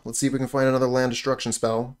land. Let's see if we can find another land destruction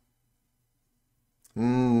spell.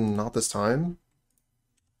 Not this time.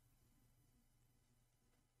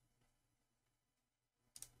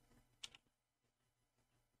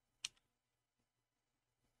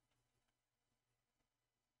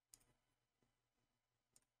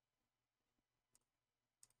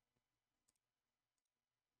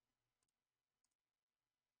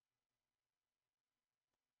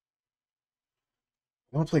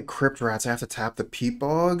 I want to play Crypt Rats. I have to tap the Peat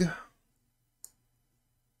Bog.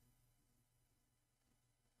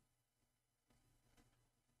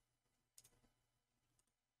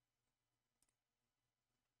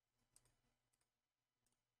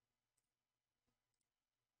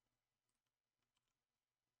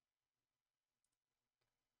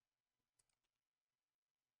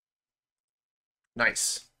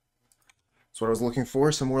 Nice. That's what I was looking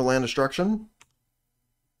for. Some more land destruction.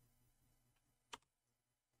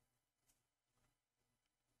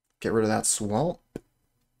 Get rid of that swamp.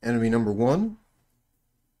 Enemy number 1.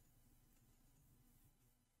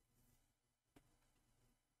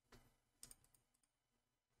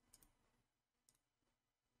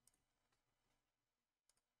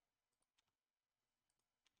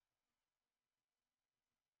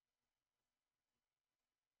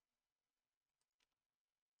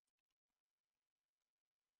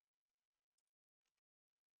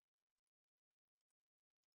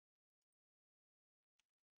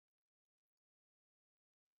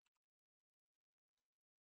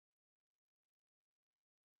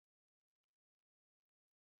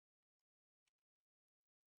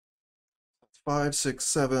 Five, 6,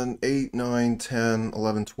 7, 8, 9, 10,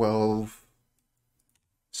 11, 12.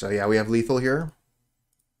 So yeah, we have lethal here.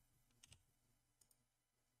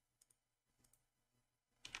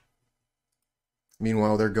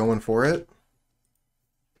 Meanwhile, they're going for it.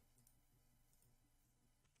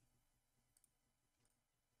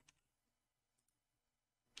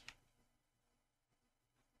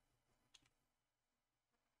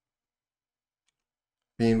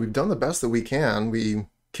 I mean, we've done the best that we can. We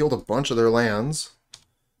killed a bunch of their lands,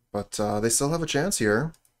 but they still have a chance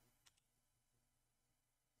here.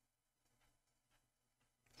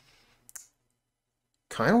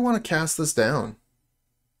 Kind of want to cast this down.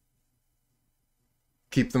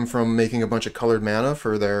 Keep them from making a bunch of colored mana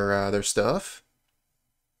for their stuff.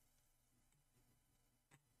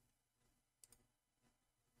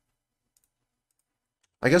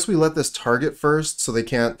 I guess we let this target first so they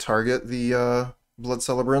can't target the Blood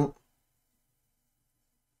Celebrant.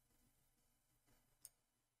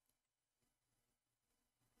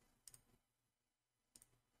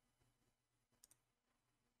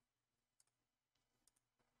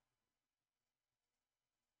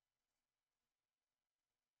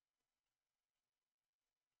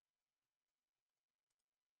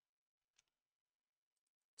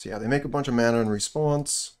 So yeah, they make a bunch of mana in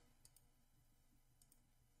response.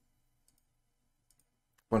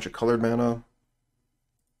 Bunch of colored mana.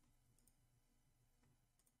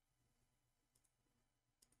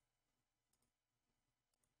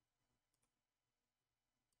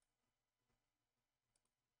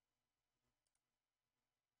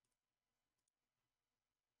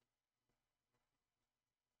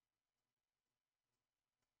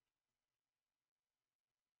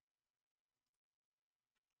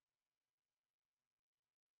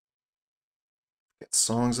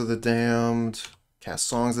 Songs of the Damned. Cast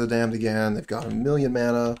Songs of the Damned again. They've got 1,000,000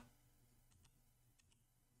 mana.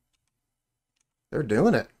 They're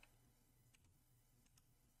doing it.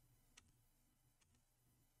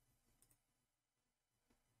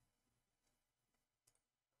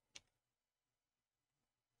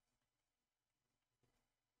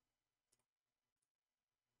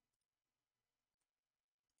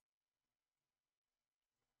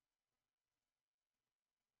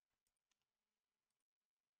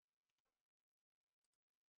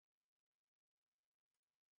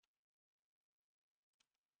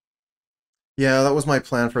 Yeah, that was my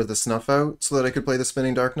plan for the Snuff Out, so that I could play the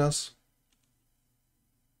Spinning Darkness.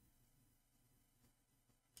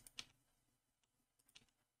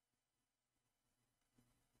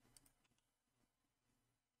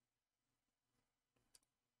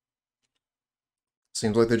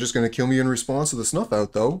 Seems like they're just going to kill me in response to the Snuff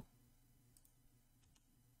Out, though.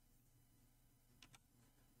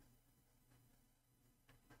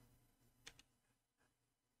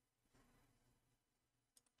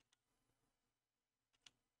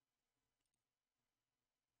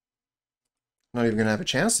 Not even going to have a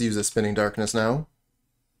chance to use the Spinning Darkness now.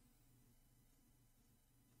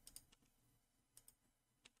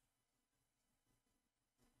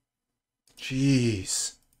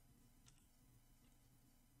 Jeez.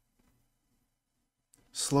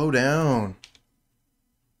 Slow down.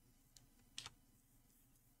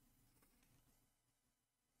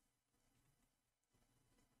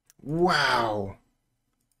 Wow.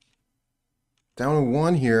 Down to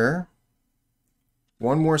 1 here.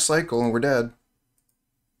 1 more cycle and we're dead.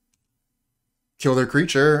 Kill their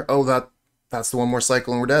creature. Oh, that's the 1 more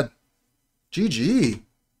cycle and we're dead. GG.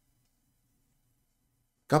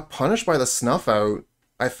 Got punished by the Snuff Out.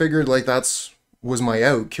 I figured like was my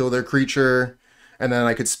out. Kill their creature, and then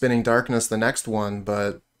I could Spinning Darkness the next one,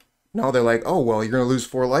 but now they're like, oh, well, you're going to lose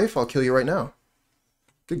 4 life? I'll kill you right now.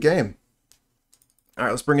 Good game.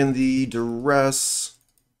 Alright, let's bring in the Duress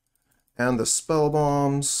and the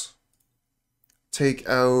Spellbombs. Take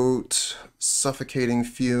out Suffocating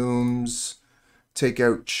Fumes. Take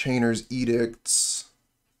out Chainer's Edicts.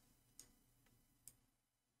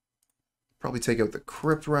 Probably take out the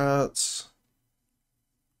Crypt Rats.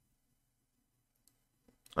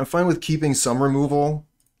 I'm fine with keeping some removal.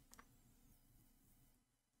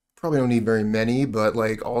 Probably don't need very many, but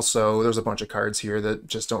like also there's a bunch of cards here that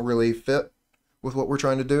just don't really fit with what we're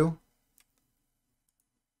trying to do.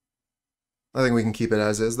 I think we can keep it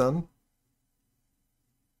as is then.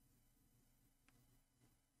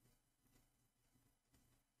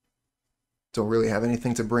 Don't really have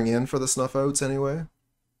anything to bring in for the Snuff Outs anyway.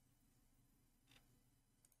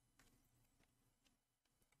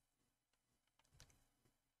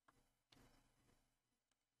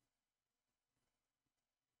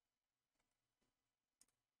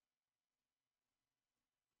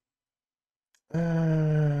 We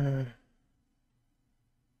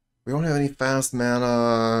don't have any fast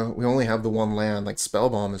mana. We only have the 1 land. Like,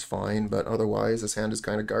 Spellbomb is fine, but otherwise, this hand is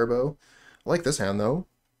kind of garbo. I like this hand, though.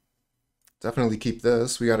 Definitely keep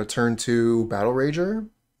this. We got a turn 2 Battlerager.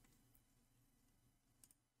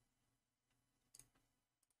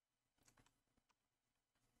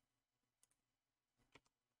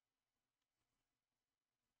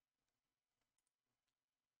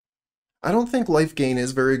 I don't think life gain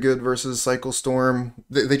is very good versus Cycle Storm.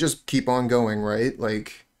 They just keep on going, right?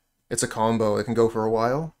 Like, it's a combo. It can go for a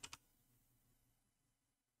while.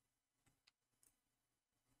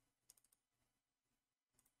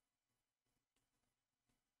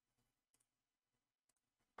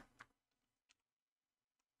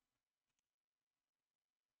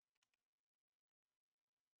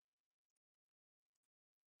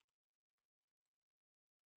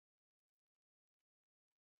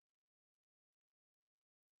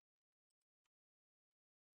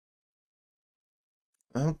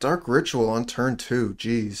 Oh, Dark Ritual on turn 2.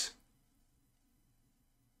 Jeez.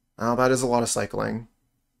 Oh, that is a lot of cycling.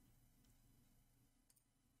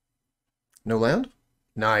 No land?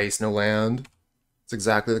 Nice, no land. It's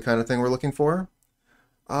exactly the kind of thing we're looking for.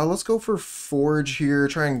 Let's go for Forge here.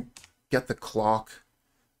 Try and get the clock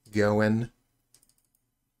going.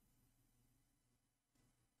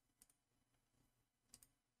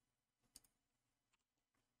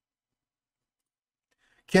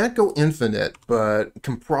 Can't go infinite, but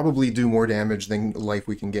can probably do more damage than life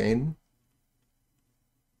we can gain.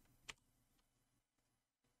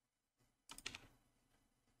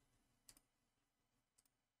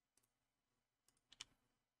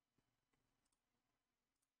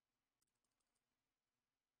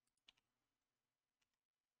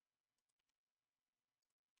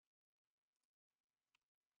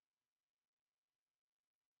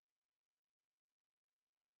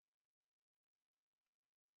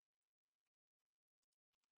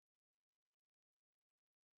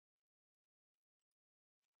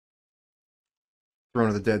 Throne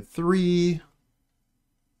of the Dead 3.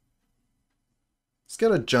 Let's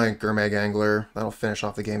get a giant Gurmag Angler. That'll finish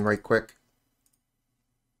off the game right quick.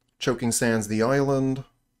 Choking Sands the Island.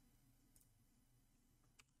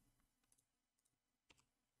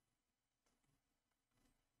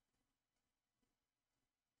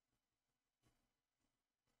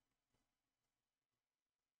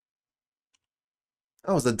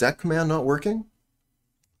 Oh, is the deck command not working?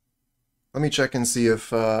 Let me check and see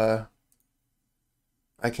if I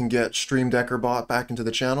can get Stream Decker Bot back into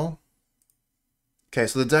the channel. Okay,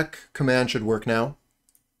 so the deck command should work now.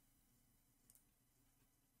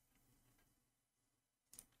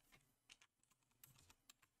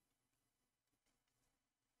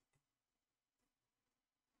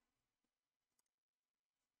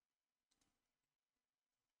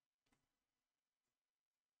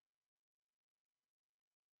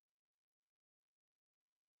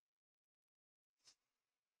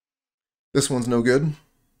 This one's no good.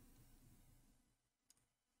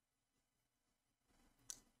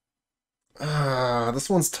 Ah, this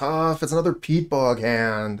one's tough. It's another Peat Bog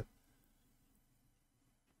hand.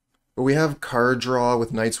 But we have card draw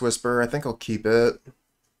with Night's Whisper. I think I'll keep it.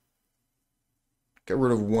 Get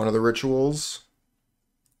rid of one of the rituals.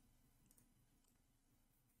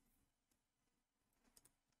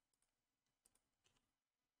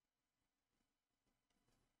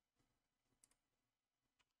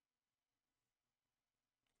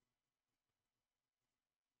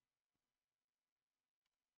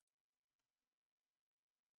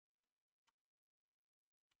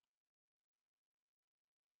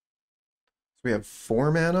 So we have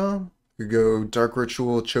 4 mana. We could go Dark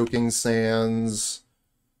Ritual, Choking Sands,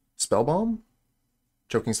 Spellbomb,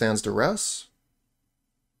 Choking Sands Duress.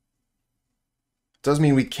 Does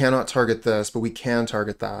mean we cannot target this, but we can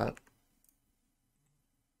target that.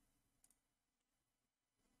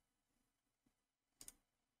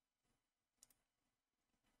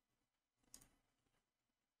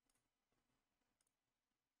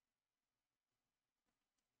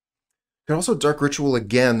 Could also Dark Ritual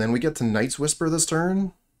again, then we get to Night's Whisper this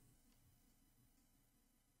turn.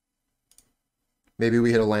 Maybe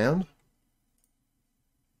we hit a land.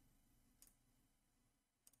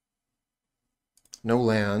 No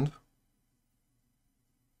land.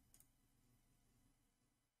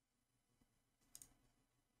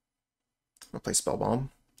 I'll play Spellbomb.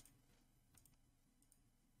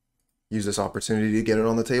 Use this opportunity to get it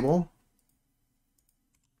on the table.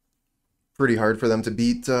 Pretty hard for them to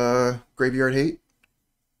beat Graveyard Hate.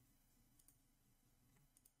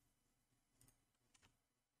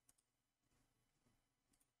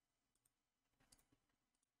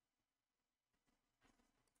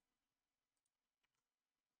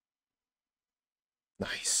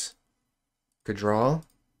 Nice. Good draw.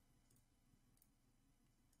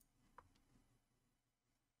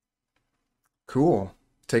 Cool.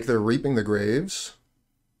 Take their Reaping the Graves.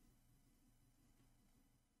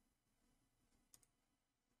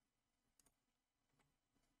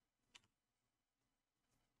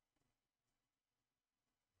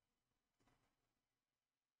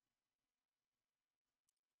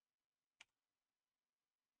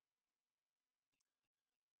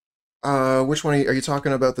 Which one are you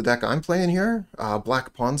talking about? The deck I'm playing here?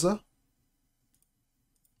 Black Ponza?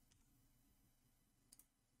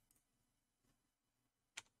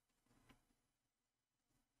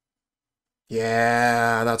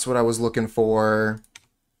 Yeah, that's what I was looking for.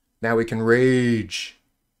 Now we can rage.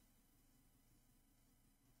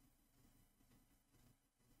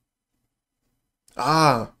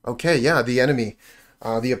 Ah, okay, yeah, the enemy.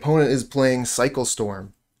 The opponent is playing Cycle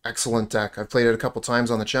Storm. Excellent deck. I've played it a couple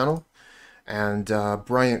times on the channel. And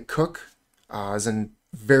Bryant Cook is a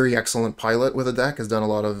very excellent pilot with a deck. Has done a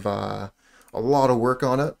lot of work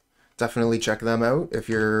on it. Definitely check them out if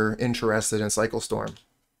you're interested in Cycle Storm.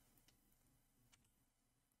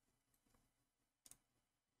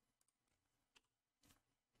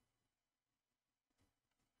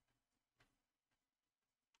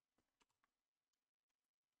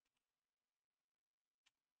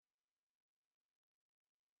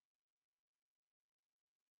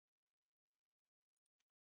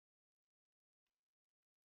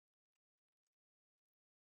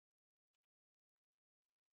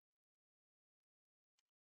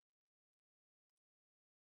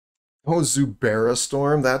 Oh, Zubera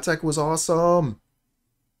Storm. That deck was awesome.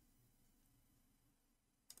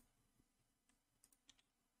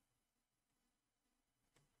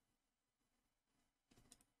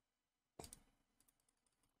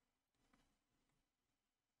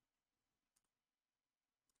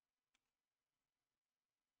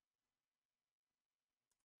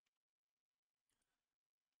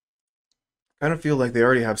 Kind of feel like they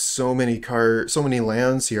already have so many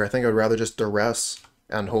lands here. I think I'd rather just Duress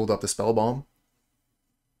and hold up the Spellbomb.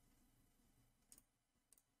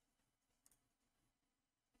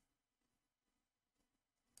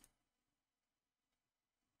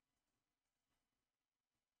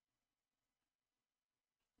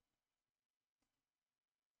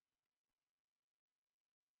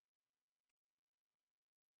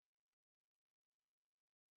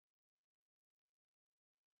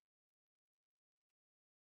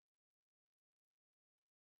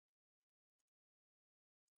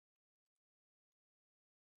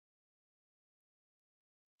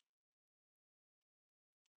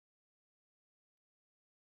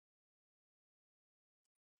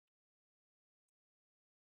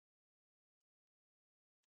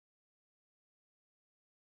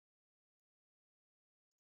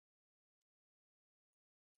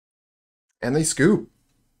 And they scoop.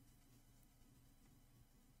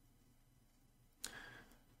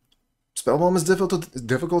 Spellbomb is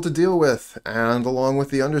difficult to deal with, and along with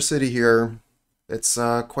the Undercity here, it's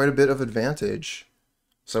quite a bit of advantage.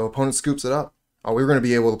 So opponent scoops it up. Oh, we were going to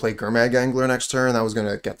be able to play Gurmag Angler next turn. That was going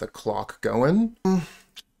to get the clock going.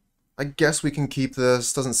 I guess we can keep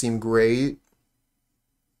this. Doesn't seem great.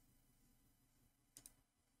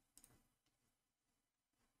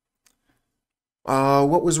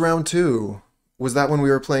 What was round 2? Was that when we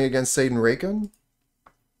were playing against Satan Raken?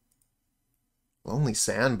 Lonely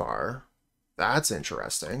Sandbar. That's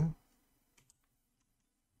interesting.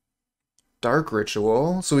 Dark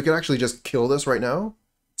Ritual. So we could actually just kill this right now?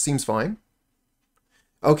 Seems fine.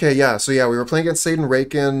 Okay, yeah. So yeah, we were playing against Satan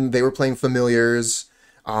Raken. They were playing Familiars.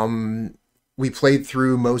 We played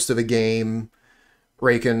through most of the game.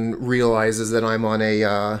 Raken realizes that I'm on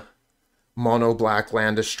a mono black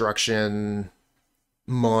land destruction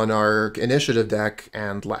Monarch initiative deck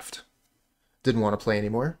and left. Didn't want to play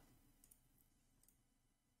anymore.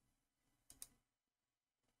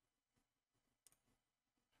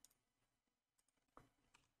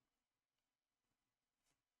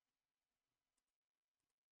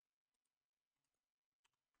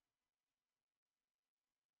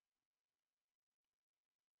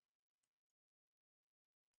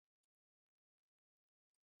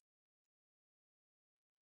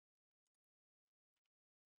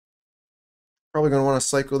 Probably going to want to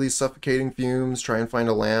cycle these Suffocating Fumes, try and find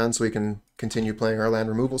a land so we can continue playing our land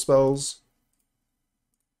removal spells.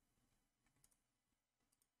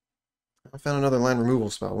 I found another land removal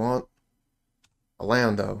spell. Want a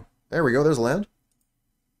land, though. There we go, there's a land.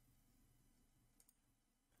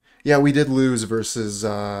 Yeah, we did lose versus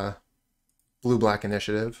Blue-Black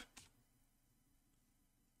Initiative.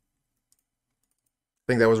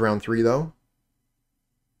 I think that was round 3, though.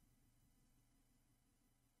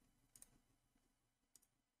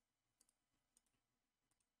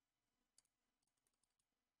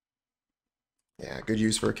 Yeah, good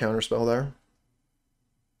use for a counterspell there.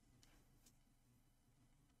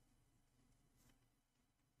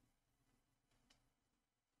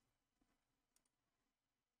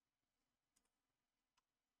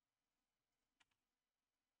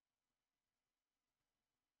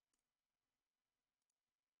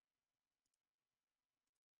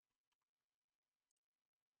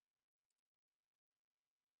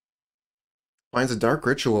 Finds a Dark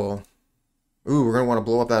Ritual. Ooh, we're going to want to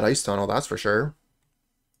blow up that ice tunnel, that's for sure.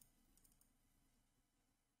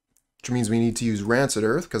 Which means we need to use Rancid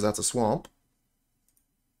Earth, because that's a swamp.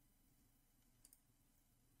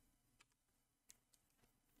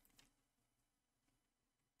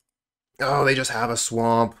 Oh, they just have a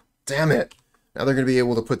swamp. Damn it. Now they're going to be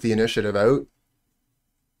able to put the initiative out.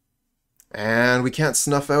 And we can't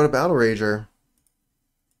snuff out a Battlerager.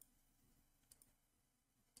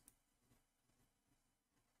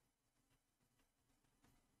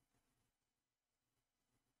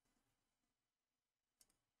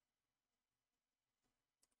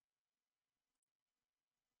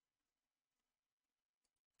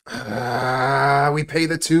 We pay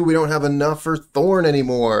the 2. We don't have enough for Thorn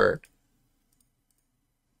anymore.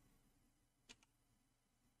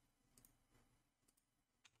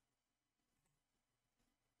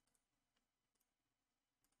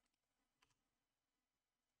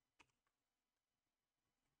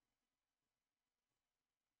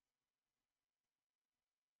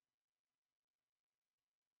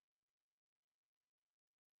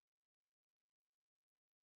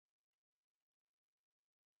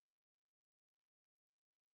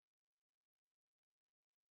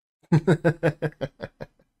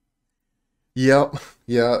 Yep,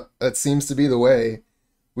 yeah, that seems to be the way.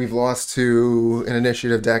 We've lost to an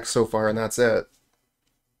initiative deck so far, and that's it.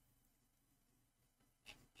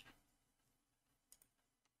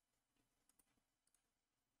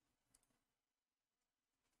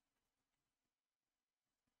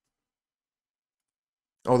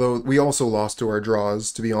 Although we also lost to our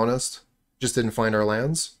draws, to be honest. Just didn't find our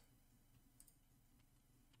lands.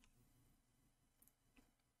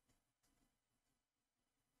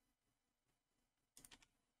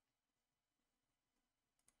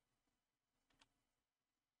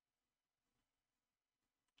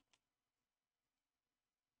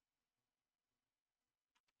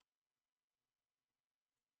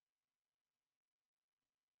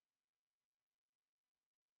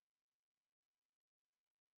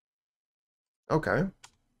 Okay.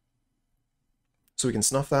 So we can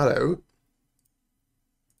snuff that out.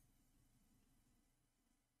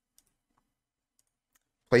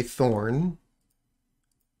 Play Thorn.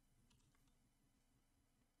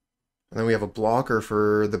 And then we have a blocker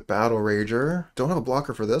for the Battlerager. Don't have a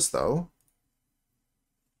blocker for this, though.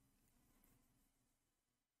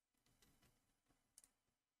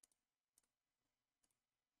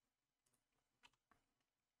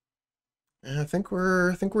 I think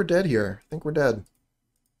we're dead here. I think we're dead.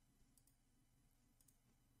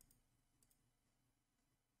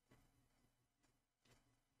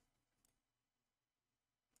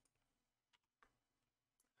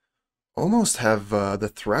 Almost have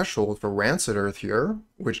the threshold for Rancid Earth here,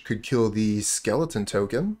 which could kill the skeleton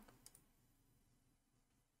token.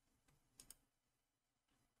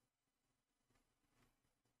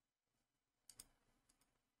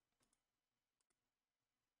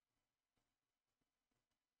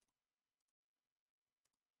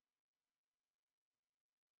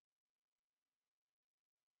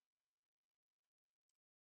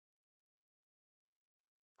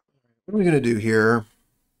 What are we going to do here?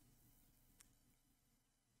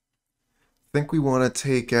 I think we want to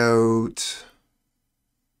take out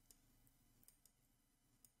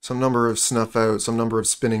some number of Snuff Out, some number of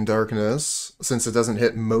Spinning Darkness, since it doesn't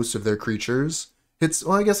hit most of their creatures.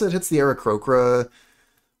 Well, I guess it hits the Aarakocra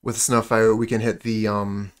with Snuff Out. We can hit the,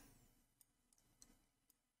 yeah,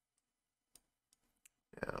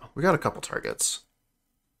 we got a couple targets.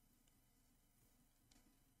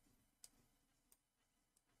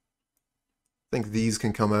 I think these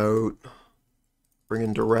can come out. Bring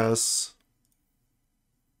in Duress.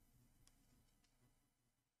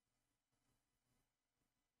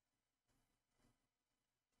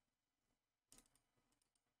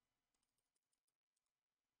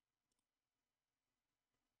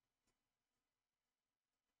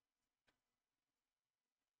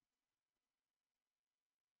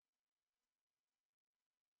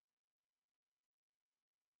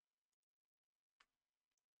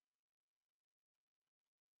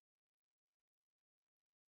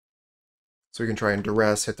 So we can try and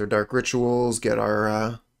Duress, hit their Dark Rituals, get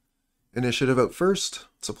our initiative out first.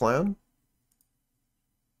 It's a plan.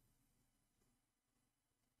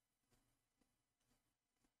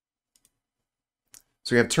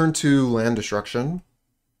 So we have turn 2 Land Destruction,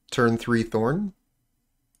 turn 3 Thorn.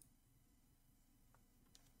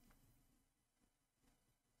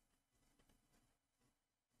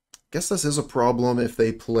 Guess this is a problem if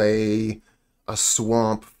they play a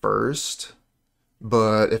Swamp first.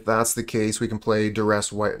 But if that's the case, we can play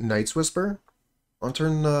Duress Night's Whisper on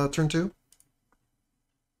turn 2.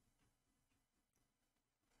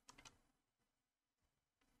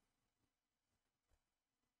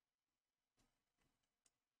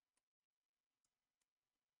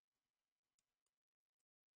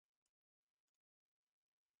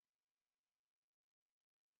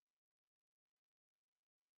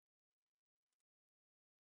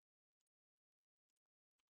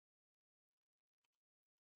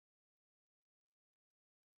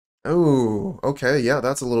 Oh, okay, yeah,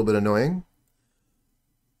 that's a little bit annoying.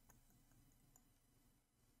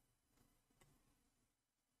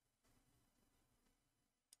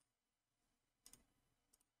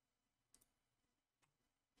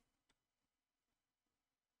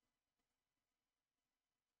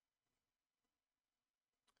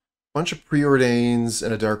 Bunch of Preordains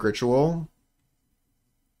and a Dark Ritual.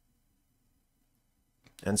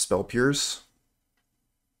 And Spell Pierce.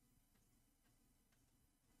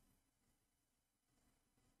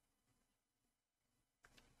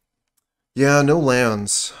 Yeah, no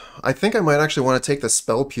lands. I think I might actually want to take the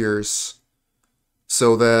Spell Pierce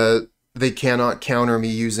so that they cannot counter me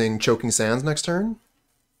using Choking Sands next turn.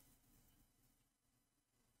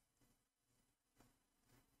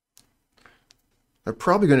 They're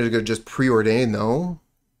probably going to just Preordain, though.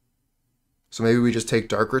 So maybe we just take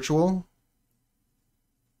Dark Ritual.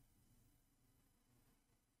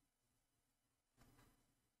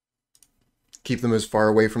 Keep them as far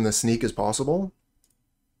away from the sneak as possible.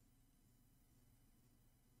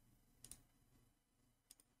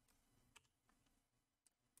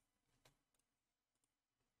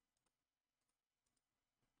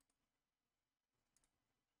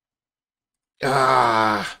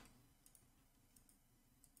 Ah!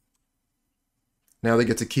 Now they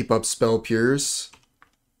get to keep up Spell Pierce.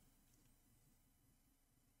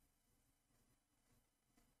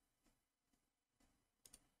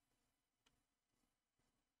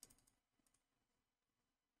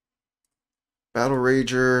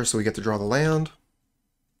 Battlerager, so we get to draw the land.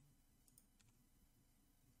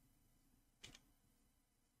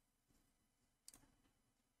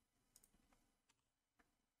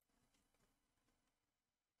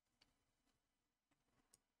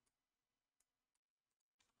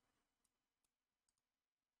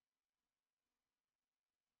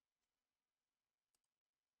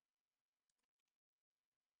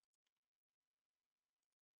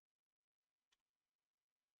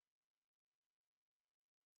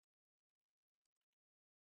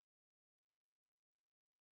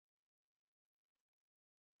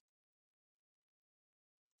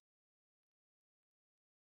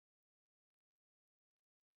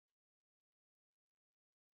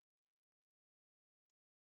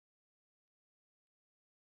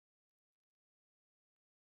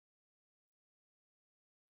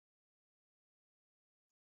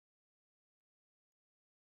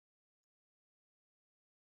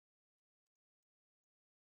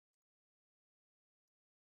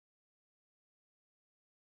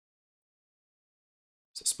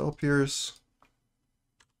 So Spell Pierce.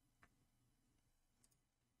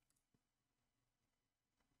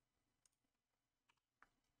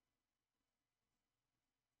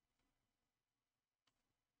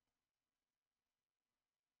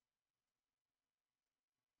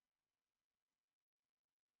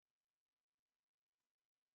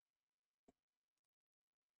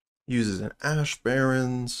 Uses an Ash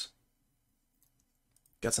Barrens.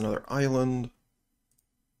 Gets another island.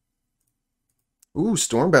 Ooh,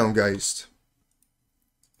 Stormbound Geist.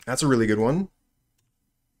 That's a really good one.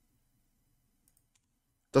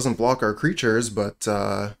 Doesn't block our creatures, but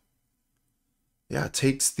yeah,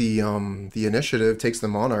 takes the initiative, takes the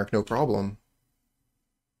Monarch, no problem.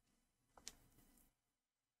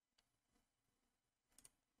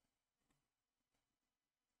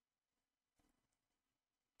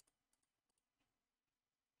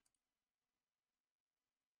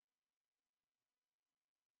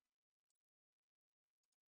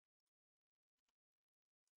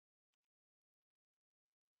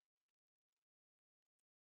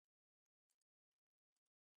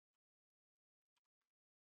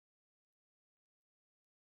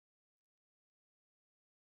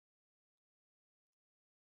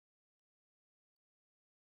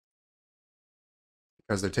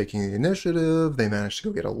 Because they're taking the initiative, they managed to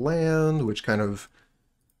go get a land, which kind of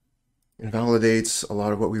invalidates a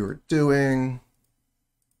lot of what we were doing.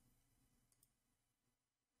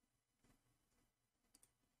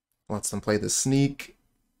 Lets them play the sneak.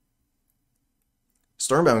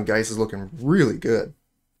 Stormbound Geist is looking really good.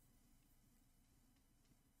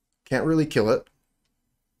 Can't really kill it.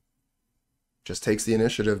 Just takes the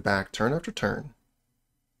initiative back turn after turn.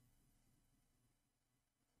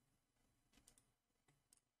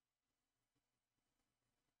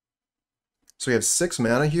 So we have 6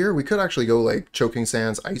 mana here. We could actually go like Choking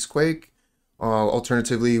Sands, Icequake.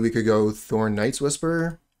 Alternatively, we could go Thorn, Night's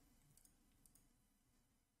Whisper.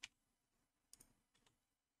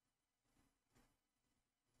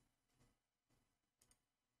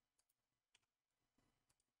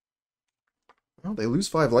 Well, they lose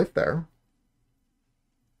 5 life there.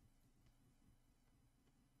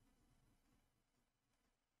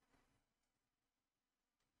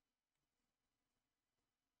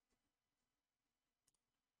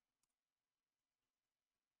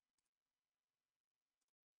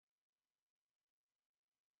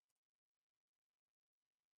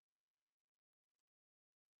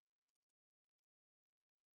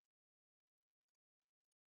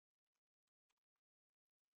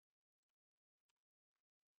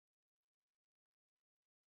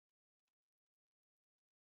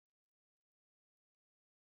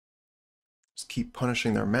 Just keep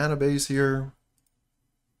punishing their mana base here.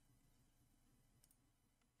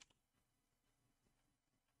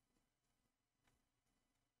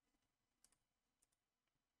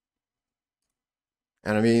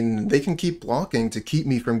 And I mean, they can keep blocking to keep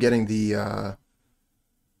me from getting the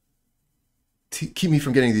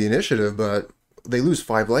initiative, but they lose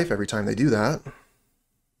 5 life every time they do that.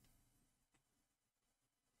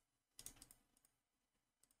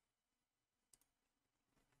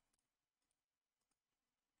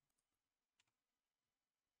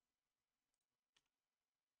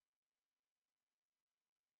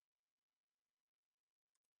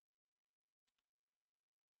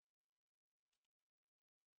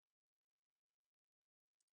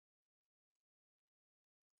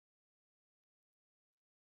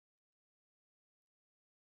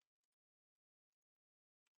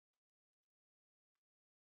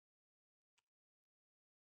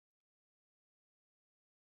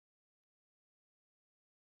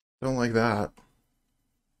 Don't like that.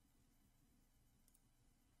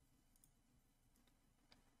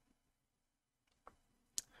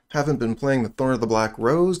 Haven't been playing the Thorn of the Black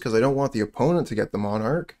Rose because I don't want the opponent to get the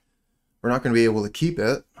Monarch. We're not going to be able to keep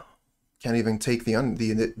it. Can't even take the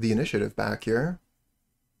initiative back here.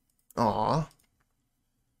 Aw.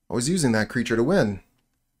 I was using that creature to win.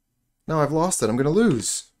 Now I've lost it. I'm going to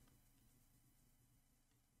lose.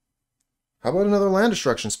 How about another land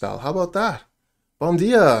destruction spell? How about that? Bom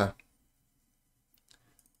dia!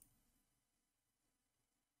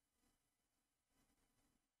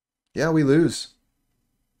 Yeah, we lose.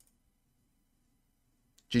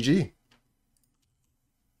 GG.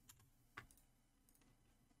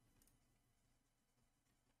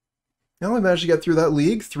 Now I managed to get through that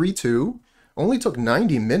league, 3-2. Only took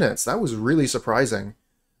 90 minutes. That was really surprising.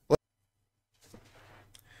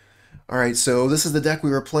 Alright, so this is the deck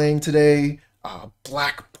we were playing today.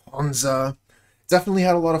 Black Ponza. Definitely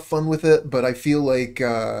had a lot of fun with it, but I feel like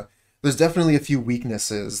there's definitely a few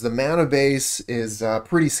weaknesses. The mana base is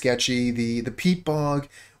pretty sketchy. The Peat Bog,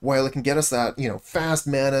 while it can get us that, fast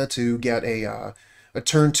mana to get a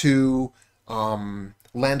turn 2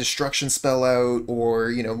 land destruction spell out,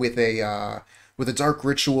 or with a dark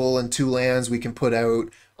ritual and 2 lands, we can put out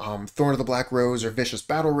Thorn of the Black Rose or Vicious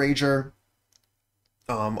Battlerager.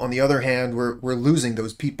 On the other hand, we're losing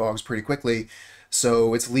those Peat Bogs pretty quickly,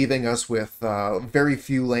 so it's leaving us with very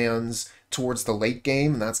few lands towards the late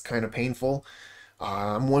game, and that's kind of painful.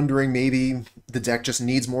 I'm wondering maybe the deck just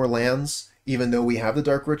needs more lands, even though we have the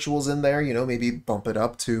Dark Rituals in there, maybe bump it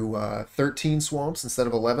up to 13 swamps instead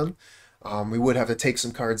of 11. We would have to take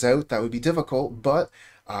some cards out. That would be difficult, but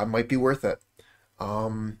might be worth it.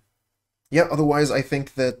 Yeah, otherwise I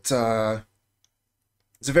think that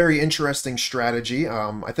it's a very interesting strategy.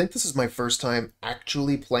 I think this is my first time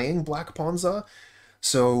actually playing Black Ponza,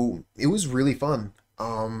 so it was really fun.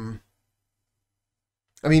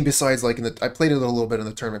 I mean, besides, like, I played it a little bit in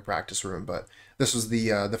the tournament practice room, but this was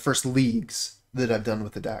the first leagues that I've done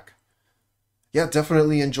with the deck. Yeah,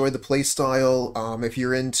 definitely enjoyed the play style. If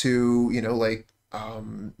you're into,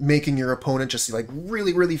 making your opponent just, like,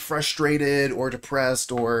 really, really frustrated or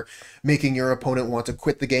depressed, or making your opponent want to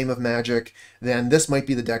quit the game of Magic, then this might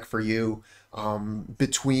be the deck for you.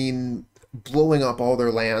 Between blowing up all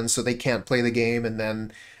their lands so they can't play the game, and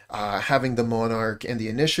then having the Monarch and the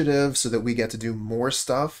initiative so that we get to do more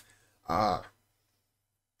stuff.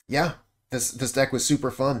 Yeah, this deck was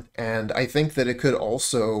super fun, and I think that it could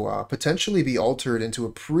also potentially be altered into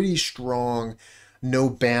a pretty strong no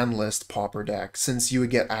ban list Pauper deck, since you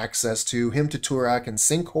would get access to Hymn to Turak and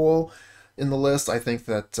Sinkhole in the list. I think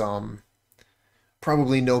that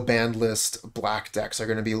probably no ban list black decks are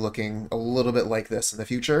going to be looking a little bit like this in the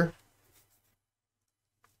future.